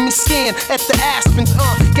taking me skiing at the Aspens.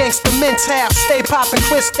 Gangsta mental, stay popping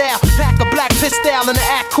crystal. Pack a black pistol in the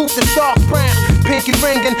act coupe that's dark brown. Pinky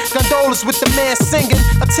ringing, gondolas with the man singing.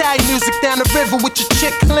 Italian music down the river with your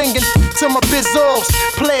chick clinging to my bizzos.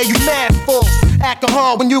 Player, you mad fools. Acting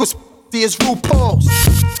hard when you was as RuPaul's.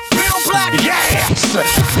 Real black, yes.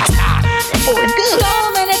 So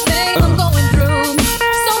many things I'm going through,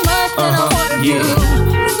 so much that I wanna do.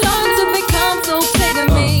 It's starting to become so clear to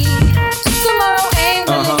me. Tomorrow ain't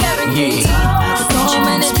really guaranteed. So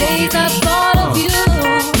many days I thought of you.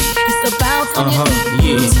 It's about to get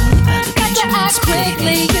through. Got to act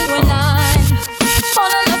quickly, you and I.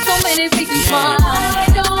 Falling up so many reasons why. Why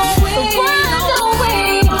don't we?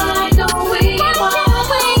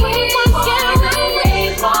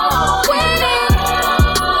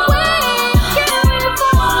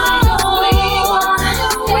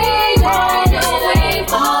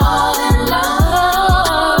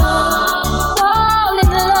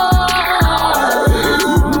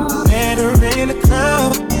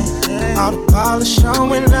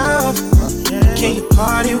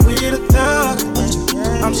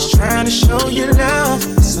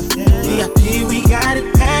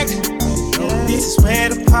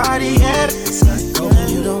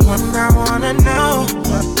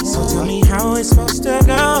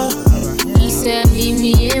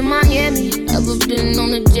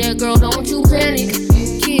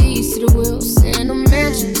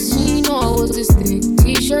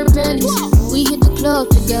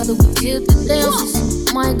 together, we did the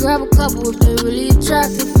dances. Might grab a couple if they're really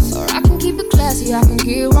attractive. Or I can keep it classy, I can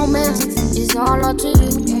get romantic. It's all up to you,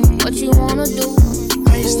 what you wanna do.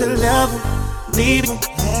 I used to love him, leave him.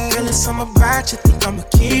 Girl, it's something about you, think I'ma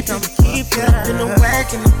keep him. In the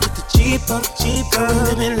wagon, and put the Jeep up.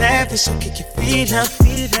 Living lavish, so kick your feet up.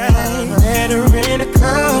 Let her in the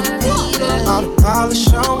club, all the ballers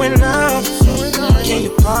showing up. Can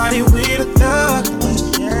you party with a thug?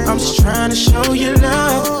 I'm just trying to show you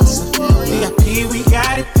love. VIP, we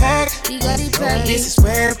got it packed. This is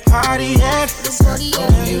where the party at.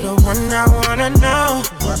 You the one I wanna know.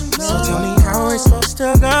 So tell me how it's supposed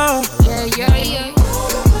to go. Yeah.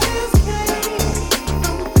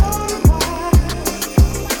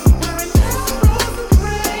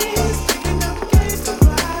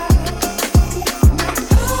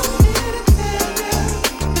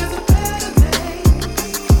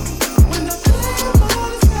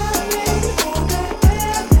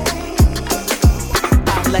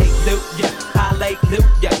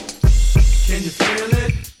 Hallelujah. Can you feel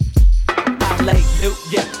it?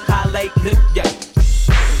 Hallelujah. Hallelujah.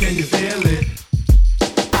 Can you feel it?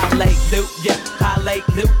 Hallelujah.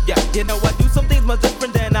 Hallelujah. You know I do some things much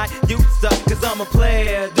different than I used to. Cause I'm a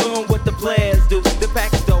player, doing what the players do. The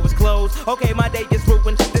package door is closed. Okay, my day is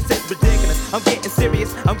ruined. This is ridiculous. I'm getting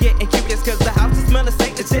serious. I'm getting curious. Cause the house is smelling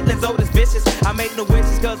Satan. Chitlins old as vicious. I make no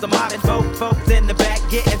wishes cause I'm out and folks in the back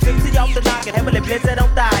getting tipsy off the knock and heavily blizzard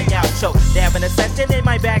on die out. So they're having a session in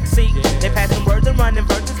my backseat. They passing words and running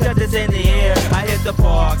verses cause it's in the air. I hit the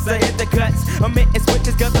parks, I hit the cuts. I'm hitting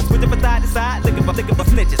switches cause I'm switching from side to side. Looking for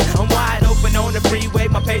snitches. I'm wide open on the freeway.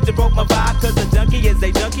 My pager broke my vibe cause the junkie is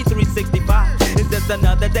a junkie 365. It's just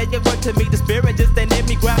another day at work to me. The spirit just ain't in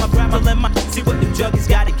me. Grab my lemon. See what the junkies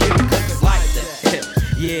gotta give me cause it's like that.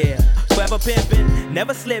 Yeah. Forever pimping,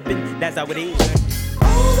 never slipping. That's how it is.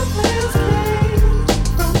 All the players play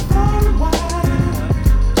from far and wide.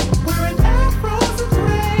 Wearing afros and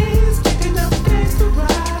grays, kicking up gangsta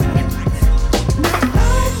ride. Now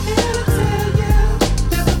I'm here to tell you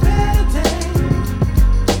there's a better day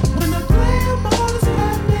when the glam ball is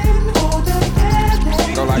happening all day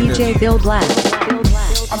and day. DJ Bill Black.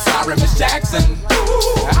 I'm sorry, Miss Jackson.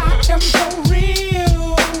 Ooh, I am so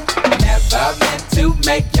real. Never meant to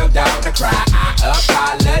make your daughter cry. I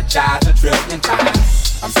apologize a trillion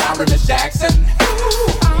times. I'm sorry, Miss Jackson. Ooh,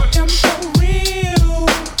 I am so real.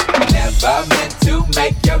 Never meant to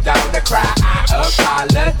make your daughter cry. I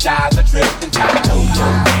apologize a trillion times. Throw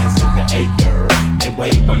your hands in the air and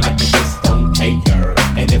wave them like you just don't care.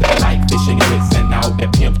 And if you like fishing grits and all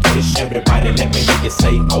that pimp fish, everybody let me hear you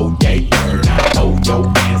say, oh yeah. Now throw your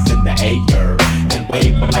hands in the air and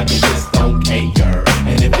wave them like you just don't care.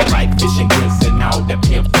 And if you like fishing grits and all that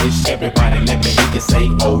pimp fish, everybody let me hear you say,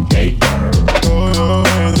 oh yeah. Throw your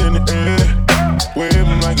hands in the air, wave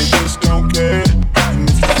them like you just don't care. And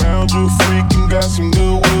if you found you a freak and got some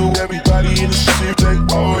goodwill, everybody in the city say,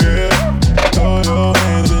 oh yeah. Throw your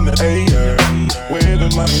hands in the air, wave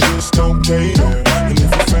them like you just don't care. And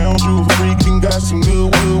if you found you a freak and got some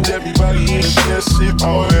goodwill, everybody in the city say,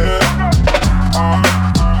 oh yeah.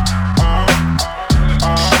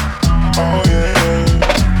 Oh yeah.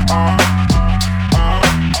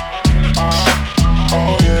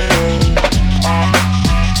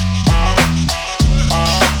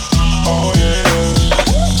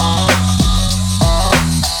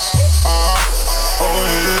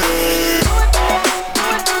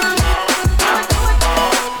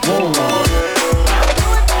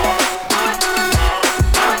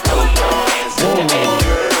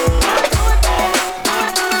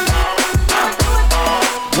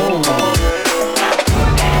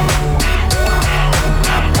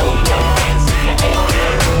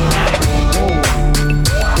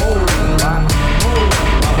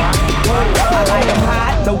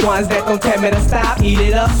 That gon' tell me to stop, eat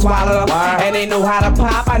it up, swallow up, and they know how to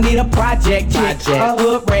pop. I need a project chick, a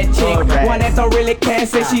hood red chick, one that don't really care.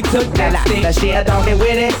 Say she took that stick. Now she a donkey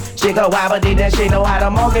with it. She go wobble, then she know how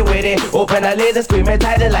to monkey with it. Open her lids and screaming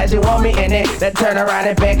tight like she want me in it. Then turn around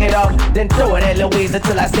and back it off, then throw it at Louise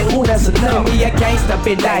until I say, ooh, that's enough. Give me a gangsta,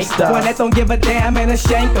 bit nice. One that don't give a damn and a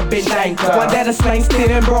shank a bit nice. One that'll slang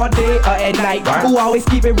still in broad day or at night. Who always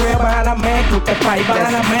keep it real behind a man, cook the fight.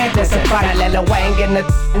 Behind a man, that's a fight. Now let Lil Wayne get in the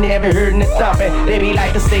never heard it thumping. They be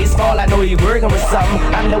like to stay small, I know you working with something.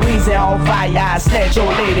 I'm Louise on fire, I snatch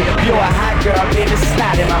your lady. You're a hot girl, baby,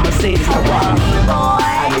 slide in my Mercedes.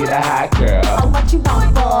 I need a hot girl. Oh, what you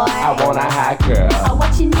want, boy? I want a hot girl. Oh,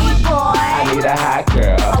 what you need, boy? I need a hot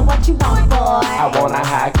girl. Oh, what you want, boy? I want a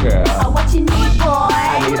hot girl. Oh, what you need, boy?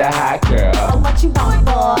 I need a hot girl. Oh, what you want,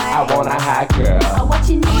 boy? I want a hot girl. Oh, what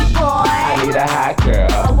you need, boy? I need a hot girl.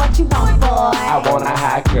 Oh, what you want, boy? I want a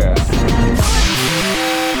hot girl.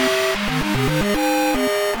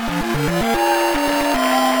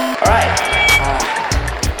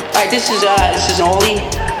 is an oldie,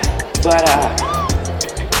 but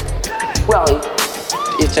well,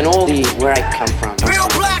 it's an oldie where I come from. Real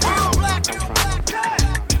black.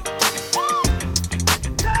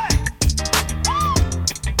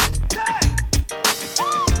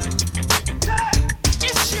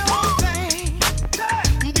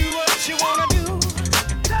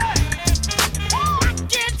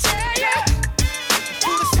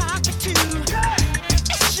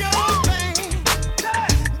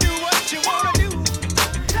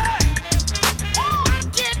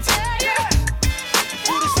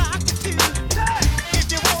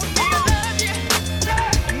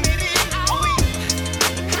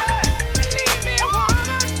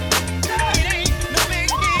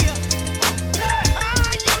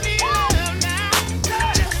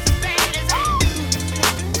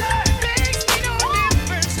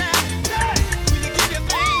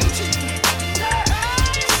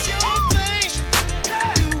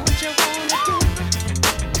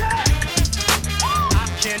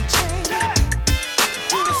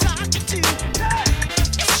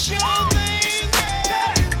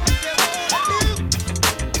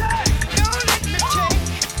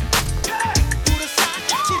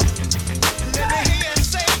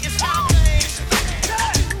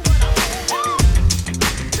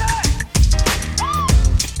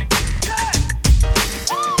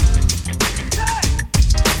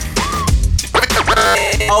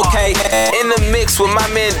 Okay, in the mix with my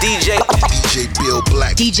man DJ Bill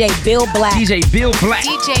Black. DJ Bill Black. DJ Bill Black.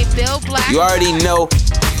 DJ Bill Black. You already know.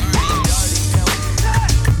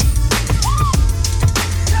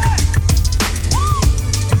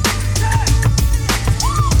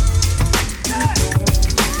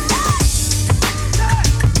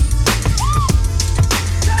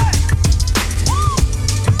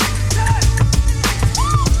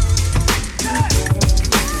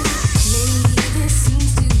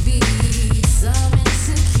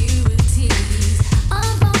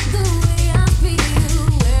 About the way I feel,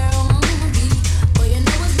 where I wanna be. Boy, you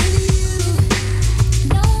know it's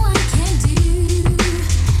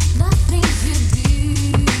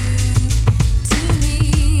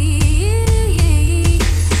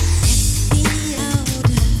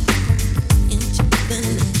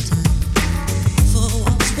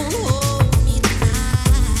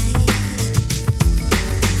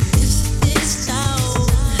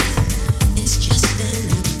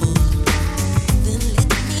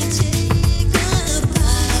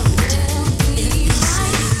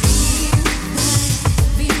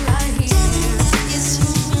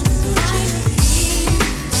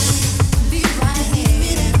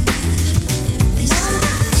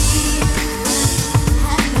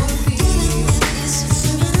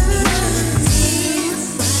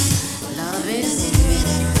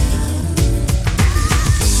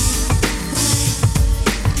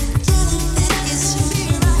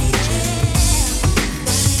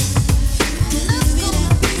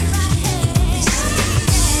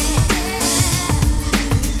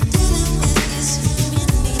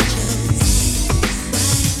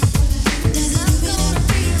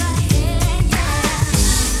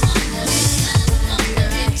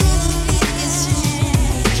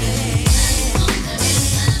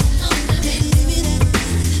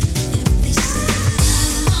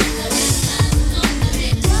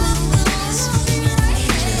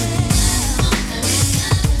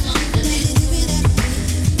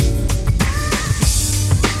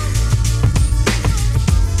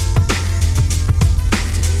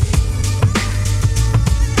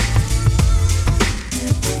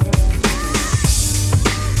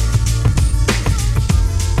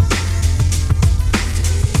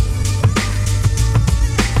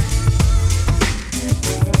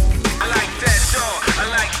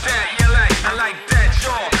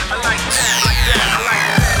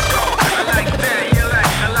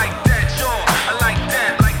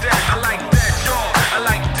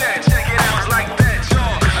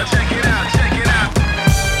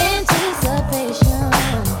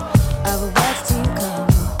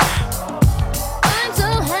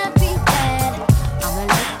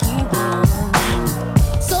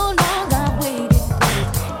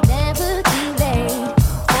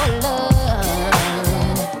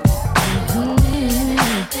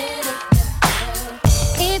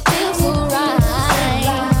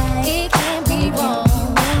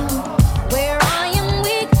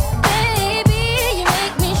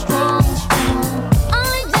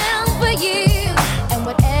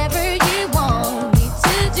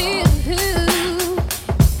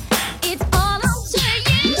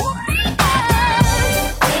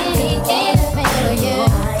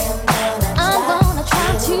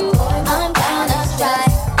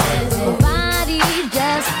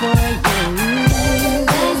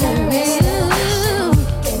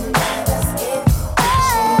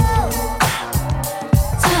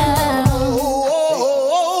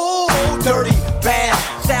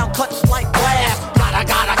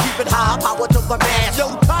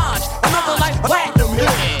another like platinum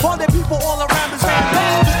hit. All the people all around us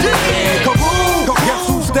saying, kaboom! Guess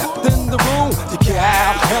who stepped in the room? The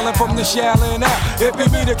cow, hailing from the Shaolin out. It be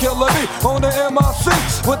me, the killer bee, on the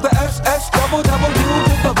MIC with the SS double to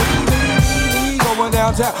the B. Going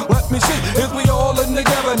downtown, let me see if we all in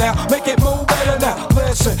together now. Make it move better now.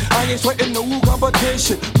 Listen, I ain't sweating no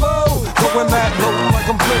competition. Blow, going mad low like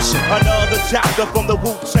I'm fishing. Another chapter from the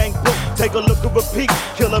Wu-Tang book. Take a look and repeat.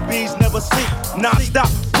 Killer bees never sleep.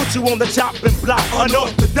 Non-stop, put you on the chopping block.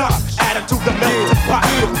 Unorthodox, attitude to melting pot.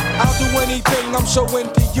 I'll do anything, I'm so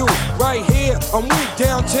into you. Right here, I'm weak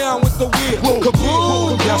downtown with the wheel.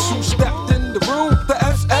 Kaboom! Guess who stepped in the room? The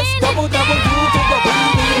SS double to the B.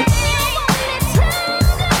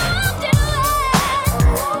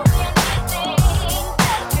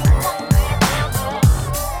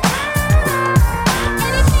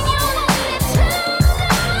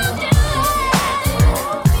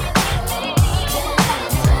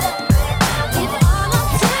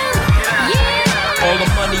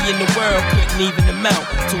 In the world couldn't even amount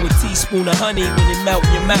to a teaspoon of honey when it melt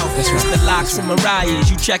in your mouth. It's the locks and Mariah's.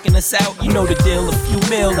 You checking us out? You know the deal. A few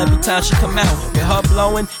mil every time she come out. With her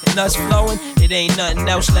blowing and us flowing, it ain't nothing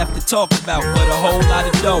else left to talk about but a whole lot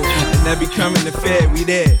of dough. And every current affair, we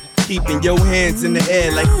there. Keeping your hands in the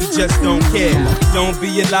air like we just don't care. Don't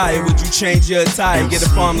be a liar, would you change your attire? Get a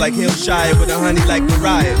farm like Hillshire with a honey like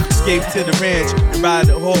Mariah. Escape to the ranch and ride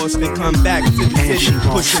a horse, then come back to the city,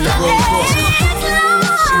 pushing the road across.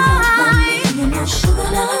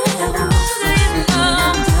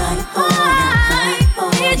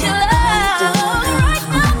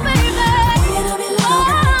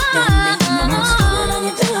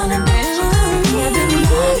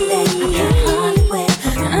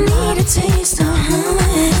 Taste of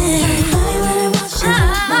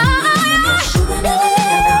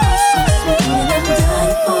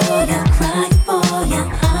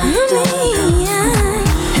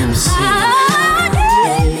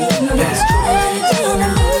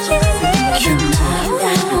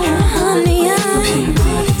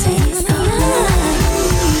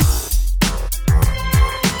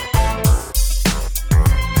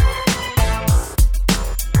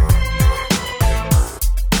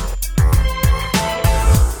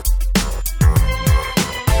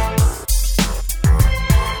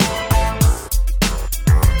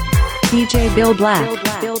DJ Bill Black.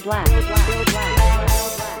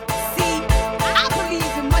 See, I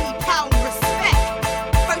believe in money, power, and respect.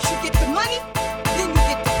 First you get the money, then you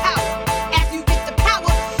get the power. After you get the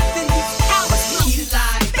power, then you power. Key to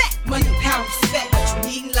life, money, power, respect. What you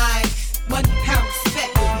need in life, money, power,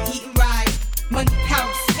 respect. What we eating right, money, power,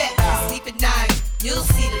 respect. You sleep at night, you'll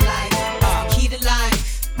see the light. Key to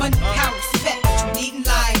life, money, power, respect. What you need in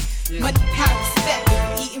life, money, power, respect.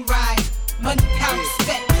 What we eating right, money, power,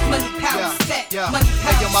 respect. Money, power, respect. Money,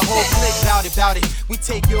 power, hey, yo, my whole clique bout it. We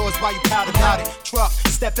take yours while you pout about it. Truck,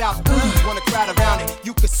 step out, wanna crowd around it.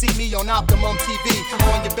 You can see me on Optimum TV.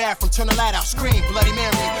 On your bathroom, turn the light out, scream, Bloody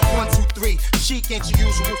Mary. 1, 2, 3, Chic ain't your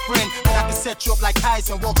usual friend, but I can set you up like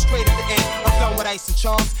Heisen, walk straight at the end. I'm done with ice and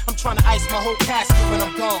charms. I'm trying to ice my whole casket when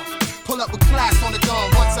I'm gone. Pull up with class on the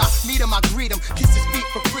dawn. Once I meet him, I greet him. Kiss his feet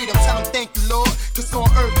for freedom. Tell him thank you, Lord. Cause on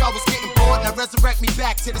earth I was getting bored. Now resurrect me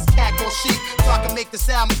back to this cat called sheep. So I can make this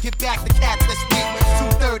album and get back the cats that's weak.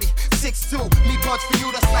 230, 6'2. Me punch for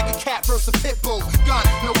you, that's like a cat versus a pit bull. Gun,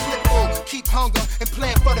 no flip bull. Keep hunger and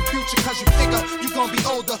plan for the future. Cause you figure you gon' be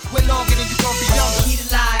older way longer than you gon' be younger. Key to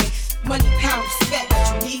life, money, power, respect.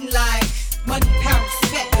 What you need in life, money, power,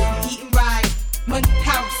 respect. What we eating right, money,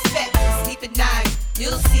 power, respect. Sleep at night,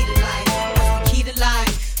 you'll see the light. What's the key to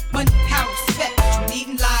life? Money, power, respect. What you need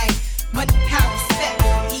in life, money, power, respect.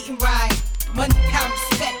 What we eating right, money, power,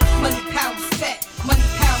 respect. Money, power, respect. Money,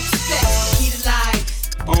 power, respect. Key to life.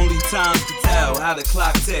 Only time to tell how the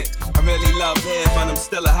clock tick. I really love hair, but I'm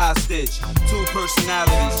still a hostage. 2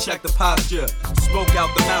 personalities, check the posture. Smoke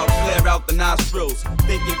out the mouth, flare out the nostrils.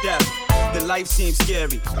 Thinking death, the life seems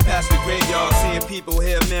scary. I pass the graveyard, seeing people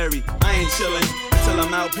Hail Mary. I ain't chillin' until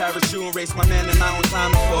I'm out parachuting. Race my man in mountain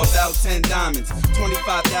climbing for about 10 diamonds.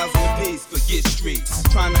 25,000 apiece, forget streets.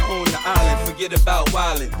 Trying to own the island, forget about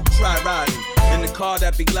wildin'. Try riding in the car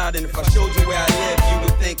that be gliding. If I showed you where I live, you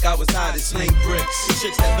would think I was hiding. Sling bricks,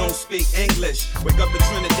 chicks that don't speak English. Wake up in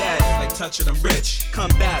Trinidad, like touching them rich.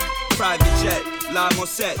 Come back, private jet, live on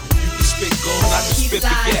set. You can spit gold, I can spit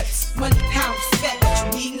baguettes. Money, power, respect.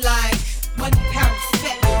 What you need in life, money, power,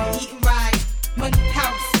 respect. What we eating right, money,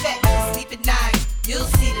 power, respect. Sleep at night, you'll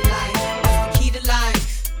see the light. What's the key to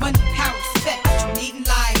life? Money, power, respect. What you need in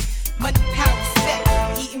life, money, power, respect.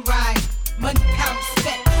 What we eating right, money, power,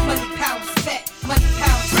 respect. Money, power, respect. Money,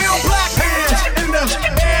 power, respect. Real black hands in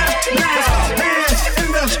the air now.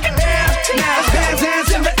 Hands in the air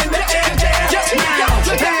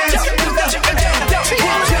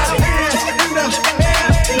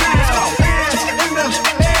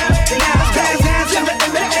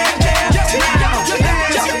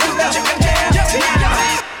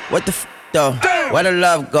What the though? Where the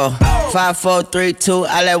love go? 5, 4, 3, 2,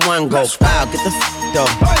 I let one go. Wow, get the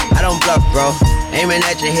though. I don't bluff, bro. Aiming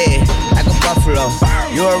at your head like a buffalo.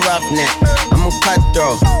 You a roughneck, I'm a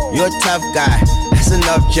cutthroat. You a tough guy. That's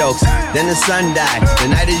enough jokes. Then the sun died. The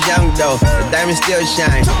night is young though. The diamond still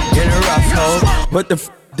shine. In a rough hole. What the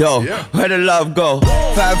though? Where the love go?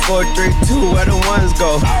 5, 4, 3, 2, where the ones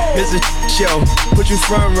go? It's a show. Put you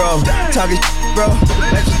front row. Talking bro.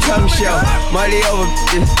 Let your tongue show. Money over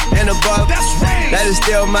and above. That is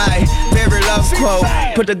still my favorite love quote.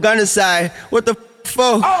 Put the gun aside. What the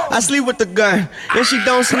for? I sleep with the gun, and she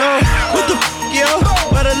don't snow. What the yo?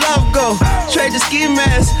 Where the love go? Trade the ski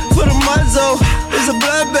mask for the muzzle. It's a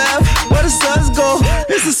bloodbath. Where the suns go?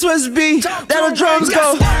 It's a Swiss beat. That the drums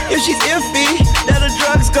go. If she's iffy, that the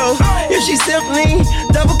drugs go. If she's simply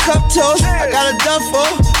double cup toast, I got a duffel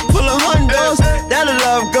full of hundos. That the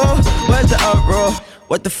love go. Where's the uproar?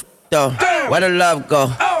 What the though? Where the love go?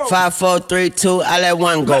 5, 4, 3, 2, I let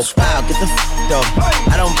one go. Wow, get the though.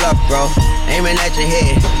 I don't bluff, bro. Aiming at your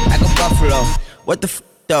head like a buffalo. What the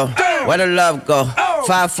though? Where the love go?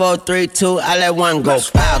 5, 4, 3, 2, I let one go.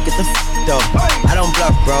 Wow, get the though. I don't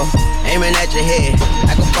bluff, bro. Aiming at your head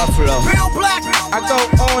like a buffalo. Real black. I go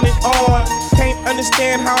on and on. Can't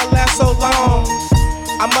understand how I last so long.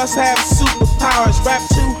 I must have superpowers. Rap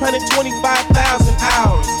 225,000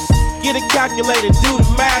 hours. Get a calculator, do the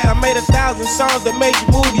math. I made 1,000 songs that made you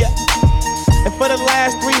move, yeah. And for the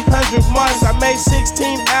last 300 months, I made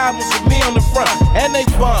 16 albums with me on the front, and they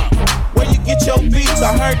bump. Where you get your beats?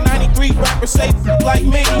 I heard 93 rappers say like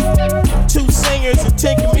me. 2 singers and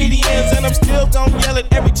 10 comedians, and I'm still gonna yell it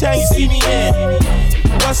every time you see me in.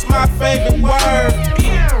 What's my favorite word?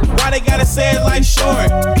 Why they gotta say it like short?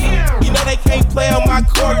 You know they can't play on my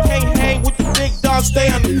court, can't hang with the big dogs, stay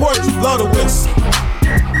on the porch. Blow the whistle.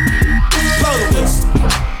 Blow the whistle.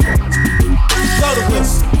 Blow the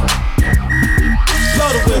whistle. Blow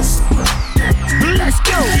the whistle. Let's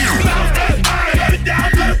go. Bounce that iron, let it down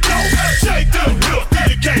to the floor. Shake them hips,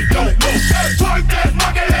 you can't go low. Twerk that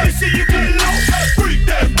monkey, let me see you get low. Freak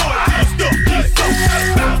that boy till you stuck this so.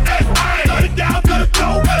 Bounce that iron, let it down to the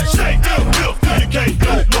floor. Shake them hips, you can't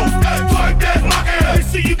go low. Twerk that monkey, let me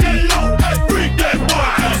see you get low. Freak that boy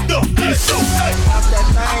till you stuck this so. Bounce that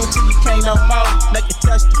thing till you can't no more. Make it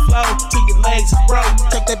touch the floor till your legs are broke.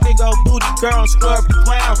 Take that big old booty girl and scrub the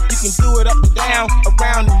ground. You can do it up and down,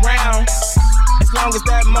 around and round. As long as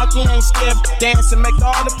that monkey ain't stiff, dance and make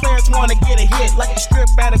all the players wanna get a hit. Like a strip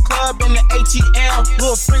at a club in the ATL.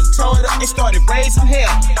 Little freak tore it up, they started raising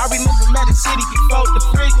hell. I remember Magic City before the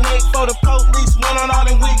freak hit, for the police went on all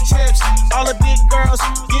them weak chips. All the big girls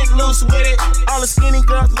get loose with it. All the skinny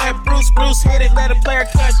girls let Bruce hit it. Let a player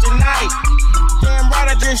catch the night. Damn right,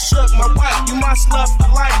 I just shook my wife. You my slut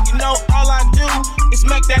for life. You know all I do is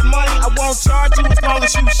make that money. I won't charge you as long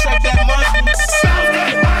as you shake that money. Bounce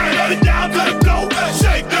that iron, let it down to the floor.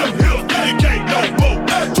 Shake them hips, you can't no more.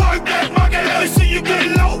 Twerk that monkey, let me see you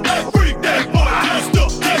get low. Freak that boy till you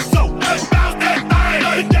stuck this so. Bounce that iron,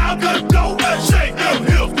 let it down to the floor. Shake them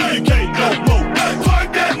hips, you can't no more. Twerk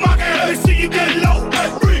that monkey, let me see you get low.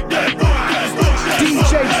 Freak that boy till you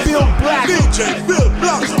stuck this so. DJ Bill Black. DJ Bill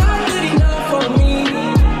Black.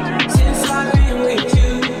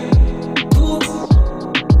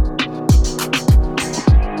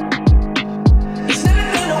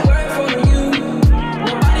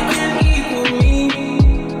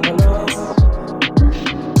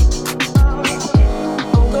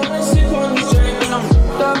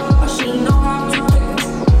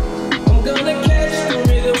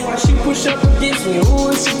 Push up against me, ooh,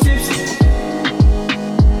 is she tipsy?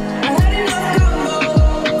 I had enough combo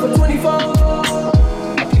for 24.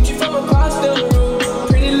 I picked you from across the room.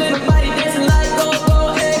 Pretty little body dancing like go-go,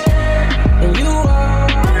 hey. And you are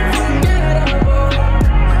unforgettable.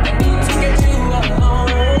 I need to get you alone.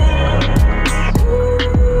 Ooh,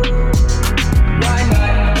 why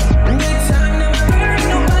not? Good time, never hurt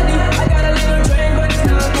nobody. I got a little drink, but it's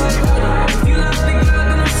not my body. If you love the girl,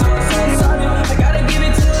 then I'm so sorry. I gotta give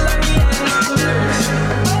it to her like me.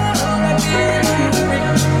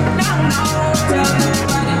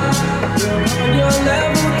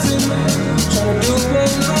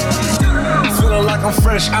 Feeling like I'm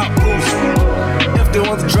fresh out cruising. If they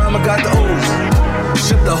want the drama, got the ooze.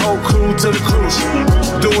 Ship the whole crew to the cruise.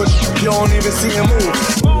 Do it, you don't even see him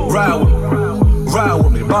move. Ride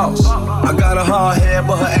with me, boss. I got a hard head,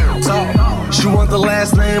 but her air talk. She want the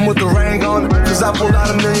last name with the ring on it. Cause I pulled out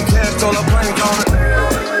 $1 million cash, told her plank on it.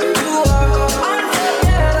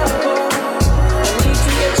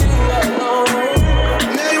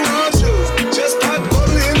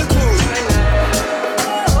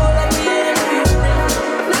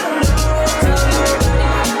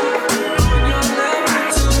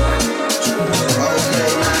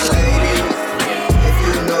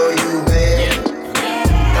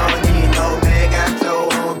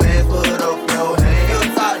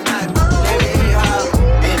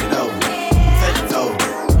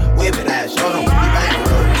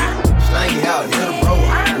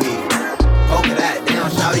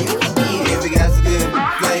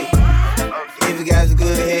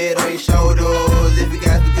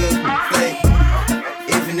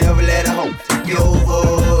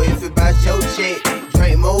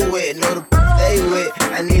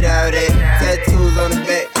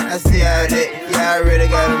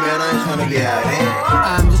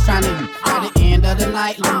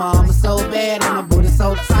 right. Lil' mama so bad and my booty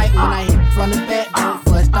so tight. When I hit from the back, don't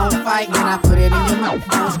fuss, don't fight. When I put it in your mouth,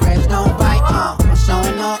 don't scratch, don't bite. I'm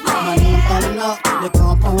showing up, money I'm throwing up, liquor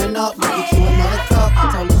I'm pouring up. Get you another cup. I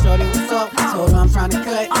told her shorty what's up, told her I'm trying to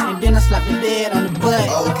cut, and then I slapped the dead on the butt.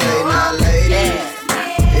 Okay, now ladies,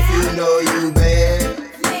 if you know you bad,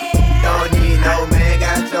 don't need no man,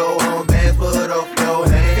 got your own bands, put up your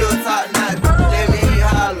hand. You talk night, let me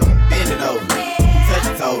holler. Bend it over, touch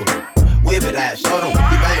your toe, whip it out, show them you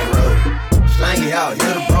bang roll. Slang it out,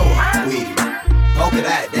 hit a bro, I'm with it. Poke it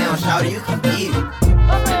out, down, shout it, you can get it.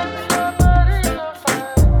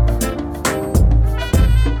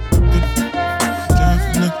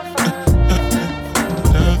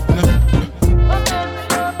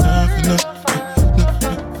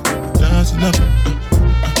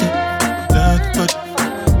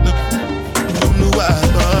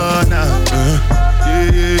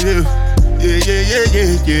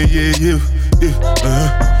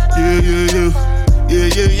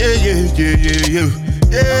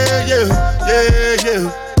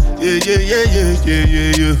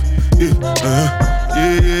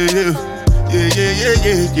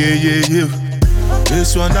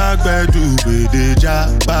 This one I better do with the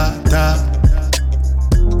jabata.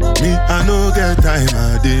 Me, I no get time,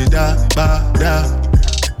 I did that, da.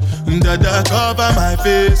 Dada cover my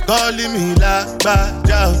face, calling me la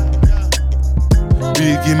baja.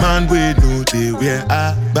 Biggie man, we know they wear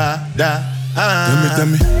abada. Tell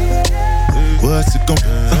me, what's it come?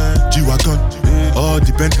 G-Wagon, all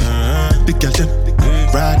the Bentley, the girl them,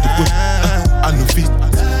 ride the whip. I no fit,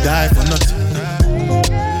 die for nothing.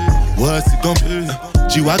 What's it come?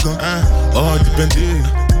 G-Wagon, all the Bentley,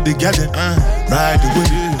 the girl them, ride the whip.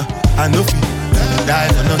 I no fit, die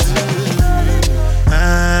for nothing.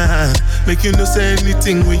 Make you no say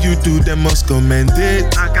anything when you do, they must commend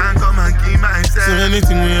it. I can't come and keep myself. So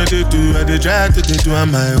anything when you do, I try to do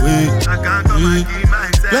on my way. I can't come and keep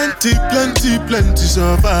myself. Plenty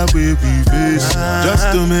so far we face.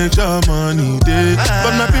 Just to make sure money day.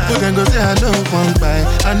 But my people then go say I know one buy,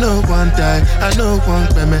 I know one die, I know one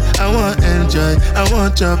payment. I want enjoy, I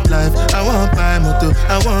want job life, I want buy motor,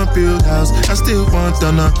 I want build house, I still want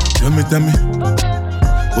to know. Tell me,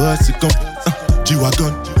 what's it come?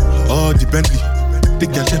 G-Wagon, all the Bentley, the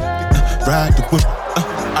girl them, ride the whip,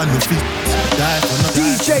 I no fit, die for nothing.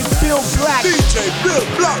 DJ Bill Black. DJ Bill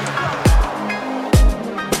Black.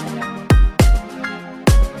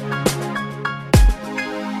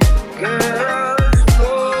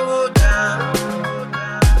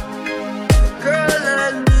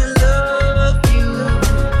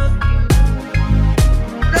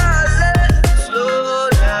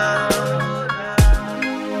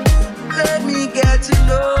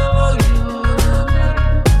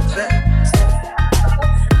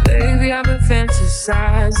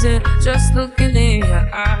 Just looking in your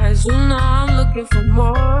eyes, you know I'm looking for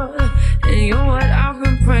more. And you're what I've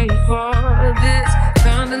been praying for. This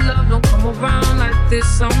kind of love don't come around like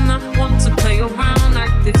this. I'm not one to play around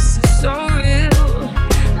like this. It's so real,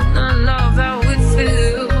 and I love how it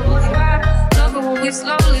feels. I love it when we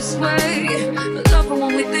slowly sway. I love it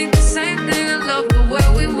when we think the same thing. I love the way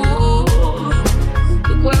we move,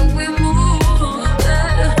 the way we move.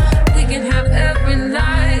 Yeah. We can have every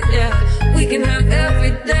night, yeah. We can have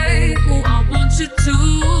every day. Ooh, I want you to.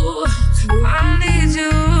 I need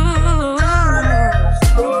you.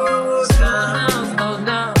 Slow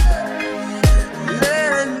down.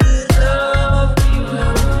 Let me love you.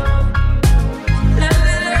 Let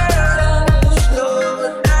me slow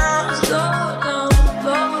down.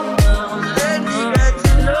 Let me get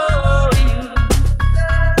to know you.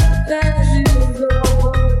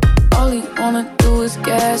 All he wanna do is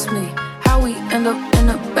gas me. How we end up in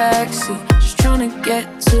the backseat. Tryna get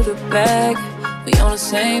to the bag. We on the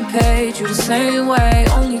same page, you the same way.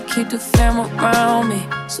 Only keep the fam around me,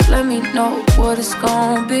 so let me know what it's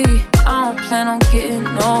gon' be. I don't plan on getting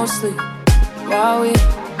no sleep while we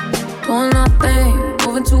doing our thing,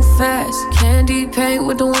 moving too fast. Candy paint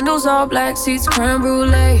with the windows all black, seats creme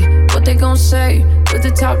brulee. What they gon' say? With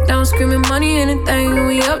the top down, screaming money, anything.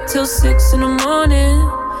 We up till 6 in the morning.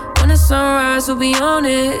 When the sunrise, we'll be on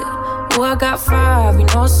it. Oh, I got 5, you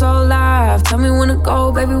know it's so live. Tell me when to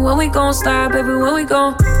go, baby, when we gon' slide. Baby, when we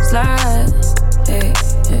gon' slide. Hey,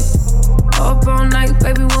 hey. Up all night,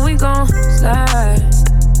 baby, when we gon' slide.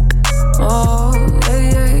 Oh,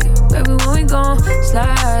 hey, hey. Baby, when we gon'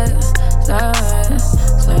 slide. Slide,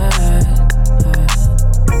 slide,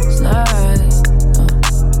 slide.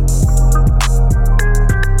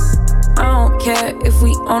 I don't care if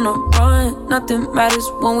we on the run. Nothing matters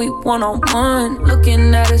when we one-on-one.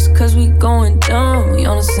 Looking at us cause we going dumb. We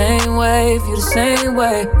on the same wave, you the same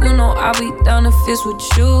way. You know I'll be down to fist with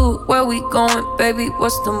you. Where we going, baby,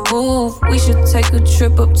 what's the move? We should take a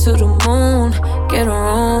trip up to the moon. Get a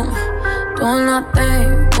room, doing our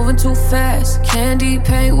thing, moving too fast. Candy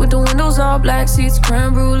paint with the windows all black, seats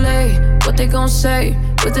creme brulee. What they gon' say?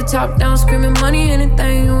 With the top down, screaming money,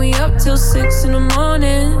 anything. And we up till 6 in the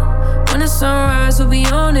morning. When the sunrise, we'll be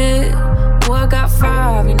on it. Ooh, I got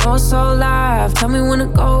 5, you know it's so live. Tell me when to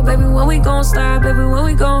go, baby, when we gon' slide. Baby, when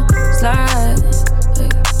we gon' slide. Hey,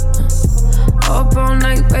 up all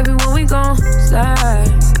night, baby, when we gon'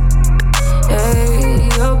 slide. Hey,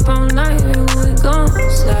 up all night, baby, when we gon'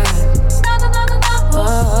 slide.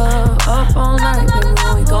 Up all night, baby,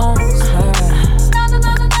 when we gon' slide.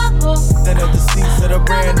 Then at the seats of the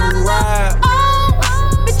brand new ride. Oh,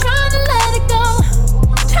 been trying to let it go.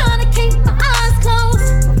 Trying to keep my eyes closed.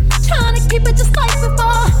 Trying to keep it just like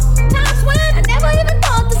before. Times when I never even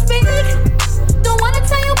thought to speak. Don't wanna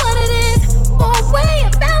tell you what it is. Oh, way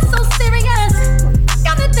it felt so serious.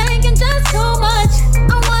 Got me thinking just too much.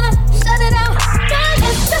 I wanna shut it out. Girl,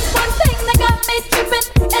 it's this one thing that got me tripping.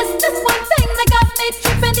 It's this one thing that got me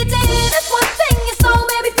tripping. You did this one thing, you saw,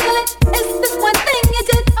 baby, feel it. It's this one thing you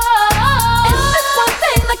did. It's this one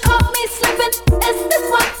thing that caught me slipping. It's this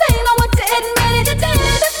one thing I want to admit it. You did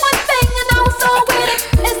this one thing and I was so with it.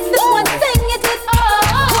 It's this one thing you did.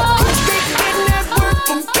 Straight getting that work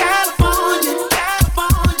from California,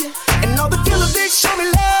 California. And all the killers, they show me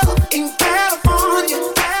love in California,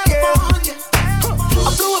 California.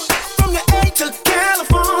 I flew up from the A to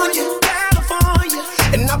California, California.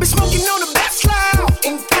 And I'll be smoking on the best loud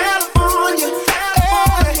in California,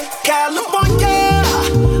 California. California,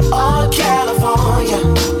 oh California.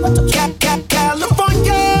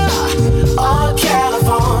 California, oh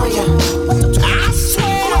California. I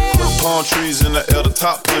swear. Palm trees in the air, the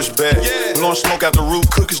top push back. Blowing smoke out the roof,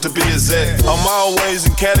 cookies to be exact. I'm always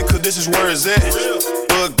in Cali, cause this is where it's at.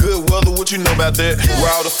 But good weather, what you know about that?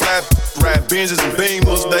 Where all the flat rap Benzes and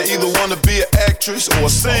Beamers, they either wanna be an actress or a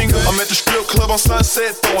singer. I'm at the strip club on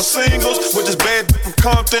Sunset, throwing singles with this bad from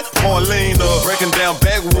Compton, pouring lean up. Breaking down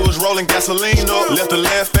backwoods, rolling gasoline up. Left the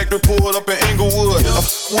Laugh Factory, pulled up in Inglewood. I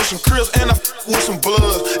with some Crips and I with some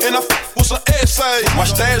Bloods. And I with some essays. My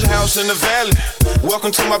stash house in the valley.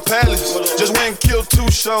 Welcome to my palace. Just went and killed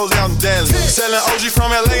 2 shows out in Dallas. Selling OG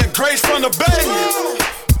from LA and Grace from the Bay.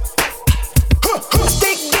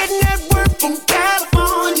 They getting that work from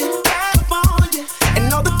California, California.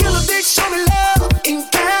 And all the killers, they show me love in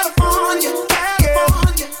California,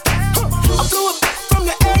 California. I flew up from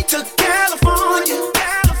the A to California,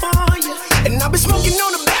 California. And I've been smoking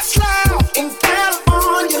on the best loud in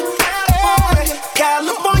California, California.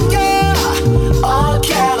 California, oh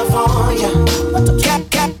California.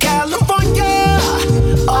 California,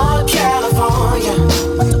 oh California.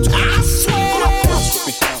 I swear.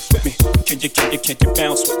 Can you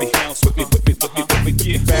bounce with me? Bounce with me,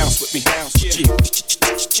 yeah. Bounce with me, bounce, yeah.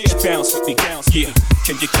 Bounce with me, bounce, yeah.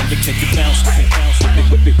 Can you bounce with me? Bounce with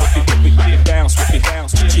me, yeah. Bounce with me,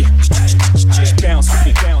 bounce, yeah. Bounce with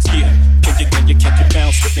me, bounce, yeah. Can you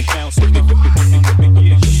bounce with me? Bounce with me,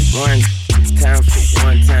 yeah. One time for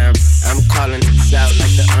one time, I'm calling this out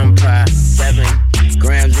like the umpire. 7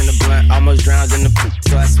 grams in the blunt, almost drowned in the poop,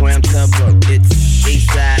 so I swam to a boat. It's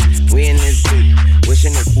Eastside, we in this boot,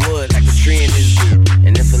 wishing it would like a tree in this boot.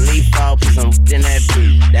 And if a leaf fall, put some in that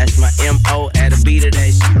boot. That's my M.O. at a beat of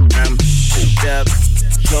that shit. I'm hooked up,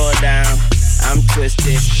 tore down, I'm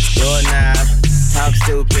twisted, doorknob, talk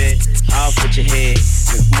stupid, off with your head.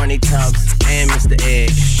 Money talks and Mr. Ed,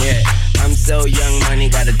 yeah. I'm so young, money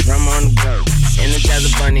got a drum on the go.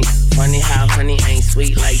 Energizer bunny, funny how honey ain't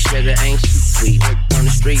sweet like sugar, ain't she sweet? On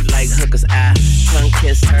the street like hookers, I tongue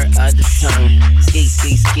kiss her other tongue. Ski,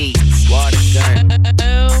 ski, ski, water gun.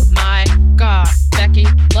 Oh my God, Becky,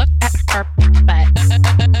 look at her butt.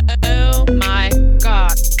 Oh my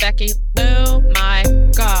God, Becky. Oh my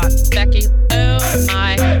God, Becky. Oh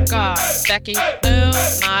my God, Becky. Oh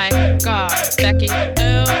my God, Becky.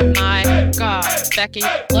 Oh my God, Becky,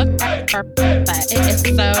 look at her butt. It is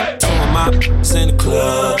so. Some of my in the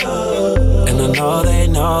club, and I know they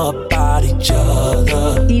know about each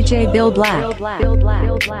other. DJ Bill Black.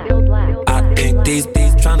 I think these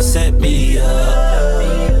beats tryna set me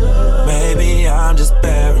up. Maybe I'm just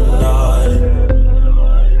paranoid.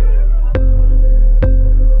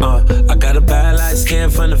 I got a bad light skin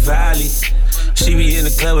from the valley. She be in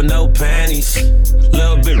the club with no panties.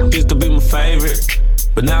 Little bit used to be my favorite,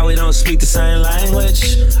 but now we don't speak the same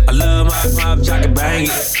language. I love my mom, I can bang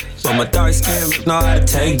it. but my dark skin know how to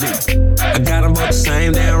take it. I got them both the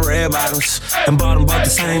same damn red bottoms, and bought them both the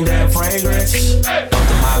same damn fragrance. Both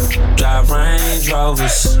of my drive Range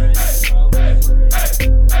Rovers.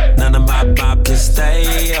 None of my pop can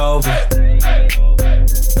stay over.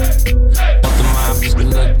 Both of my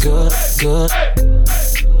look good, good.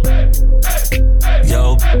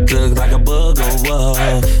 Yo, look like a booger wolf. I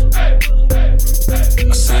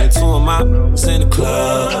sang to them out in the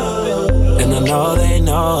club, and I know they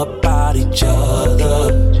know about each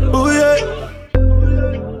other. Ooh, yeah.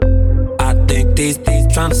 I think these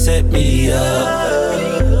tryna set me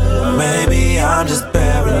up. Maybe I'm just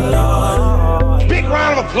paranoid. Big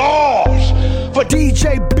round of applause for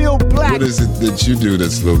DJ Bill Black. What is it that you do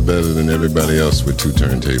that's a little better than everybody else with two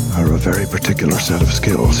turntables? I have a very particular set of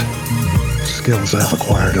skills. Skills I've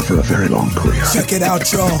acquired over a very long career. Check it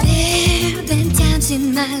out, y'all. There have been times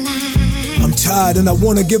in my life I'm tired and I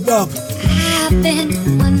wanna give up. I've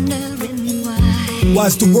been wondering Why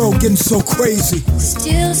is the world getting so crazy?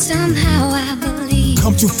 Still somehow I believe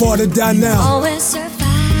Come too far to die now. Always survive.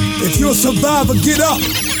 If you're a survivor, get up.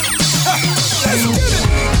 Let's get it.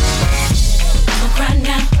 Don't cry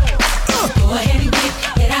now. Go ahead and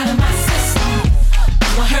get out of my system.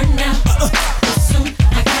 I'm hurt now. Soon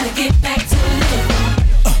I gotta get back to living.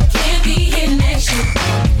 Can't be hitting that shit.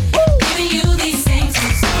 Giving you these things.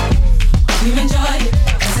 We've enjoyed it.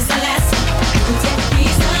 This is the last one. You can take a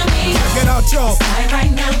piece of me. Check it out, y'all.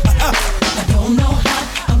 Right now. I don't know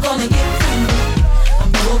how I'm gonna get through it. I'm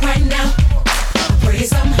broke right now. I pray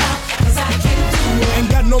somehow, cause I can't do it. Ain't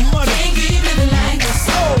got no money. Can't keep living like this.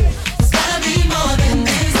 It's gotta be more than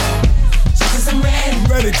this. Jesus, I'm ready. I'm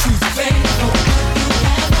ready, Jesus. Ready for what you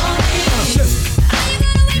have on me.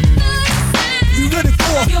 You ready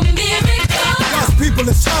for it? You'll be miracle. God's people,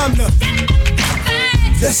 it's time to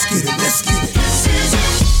let's get it, let's get it.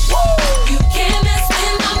 You can't mess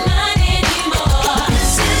with my mind anymore.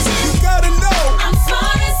 You gotta know. I'm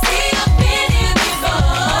smart as see, I've been here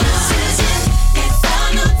before. It's a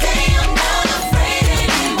new day, I'm not afraid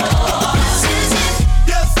anymore.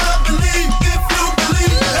 Yes, I believe if you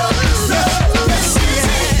believe.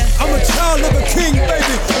 I'm a child of a king,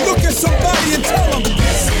 baby. Look at somebody and tell them.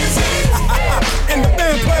 And the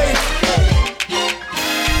band plays.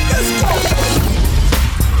 Let's go.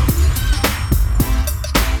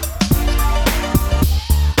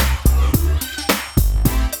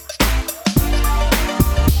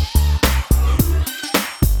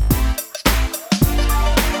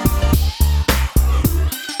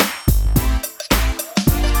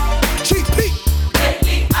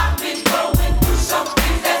 Lately I've been going through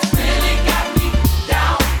something that's really got me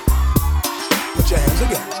down. Put your hands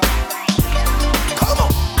together. Come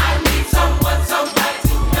on. I need someone, somebody to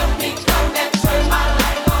help me come and turn my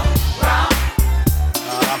life around.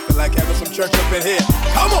 I feel like having some church up in here.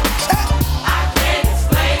 Come on, chat. I can't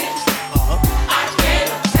explain it. I can't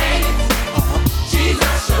obtain it.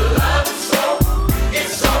 Jesus, your love is so,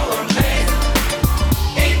 it's so amazing.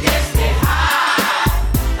 It gets me high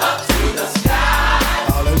up to the sky.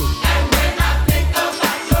 Hallelujah. And when I think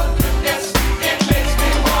about your goodness, it makes me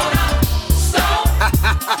wanna stop.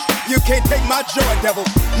 You can't take my joy, devil.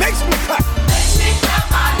 Makes me clap. Makes me clap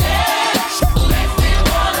my hands. Makes me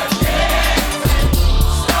wanna dance and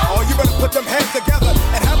stop. Oh, you better put them hands together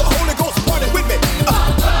and have a Holy Ghost party with me.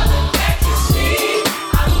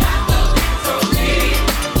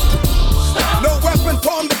 No weapon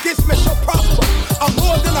formed against me shall prosper. I'm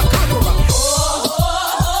more than a conqueror.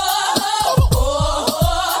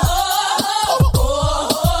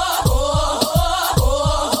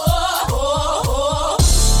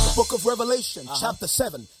 Book of Revelation, chapter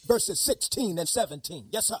 7, verses 16 and 17.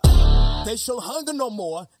 Yes, sir. They shall hunger no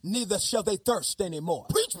more, neither shall they thirst anymore.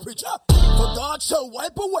 Preach, preacher. For God shall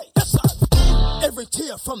wipe away, yes, sir, every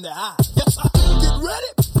tear from their eyes. Yes, sir. Get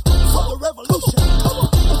ready for the revolution. Come on.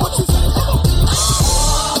 What you say? Come on.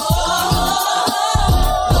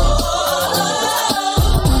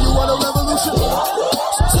 Do you want a revolution?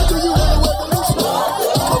 Say, do you want a revolution?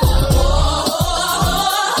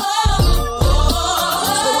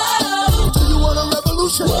 Do you want a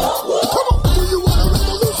revolution? Come on. Do you want a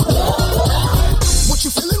revolution? What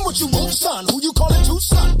you feeling? What you want, son? Who you calling to,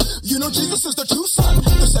 son? You know Jesus is the true son,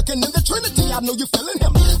 the second in the Trinity. I know you feeling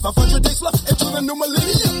him. 500 days left into the new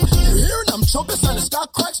millennium. You hearing them trumpets and the sky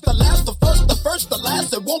cracks. The last, the first, the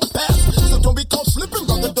last. It won't pass. So don't be caught slipping,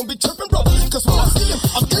 brother. Don't be tripping, brother. Cause when I see him,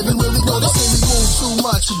 I'm giving where we go. They say we move too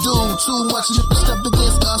much, you do too much. And if you step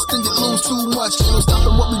against us, then you lose too much. Ain't no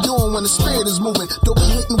stopping what we doing when the spirit is moving. Don't be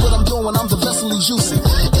hating what I'm doing. I'm the vessel he's using.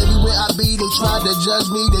 Everywhere I be, they try to judge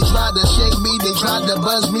me. They try to shake me. They try to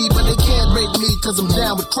buzz me, but they can't break me cause I'm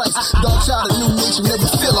down with Christ. Dog child of new nation, never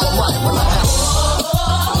feel alright when I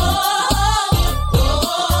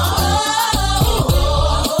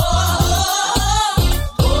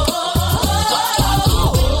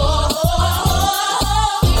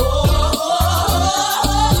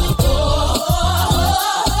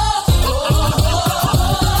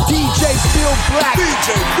DJ Bill Black.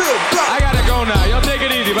 I gotta go now. Y'all take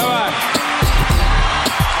it easy. Bye-bye.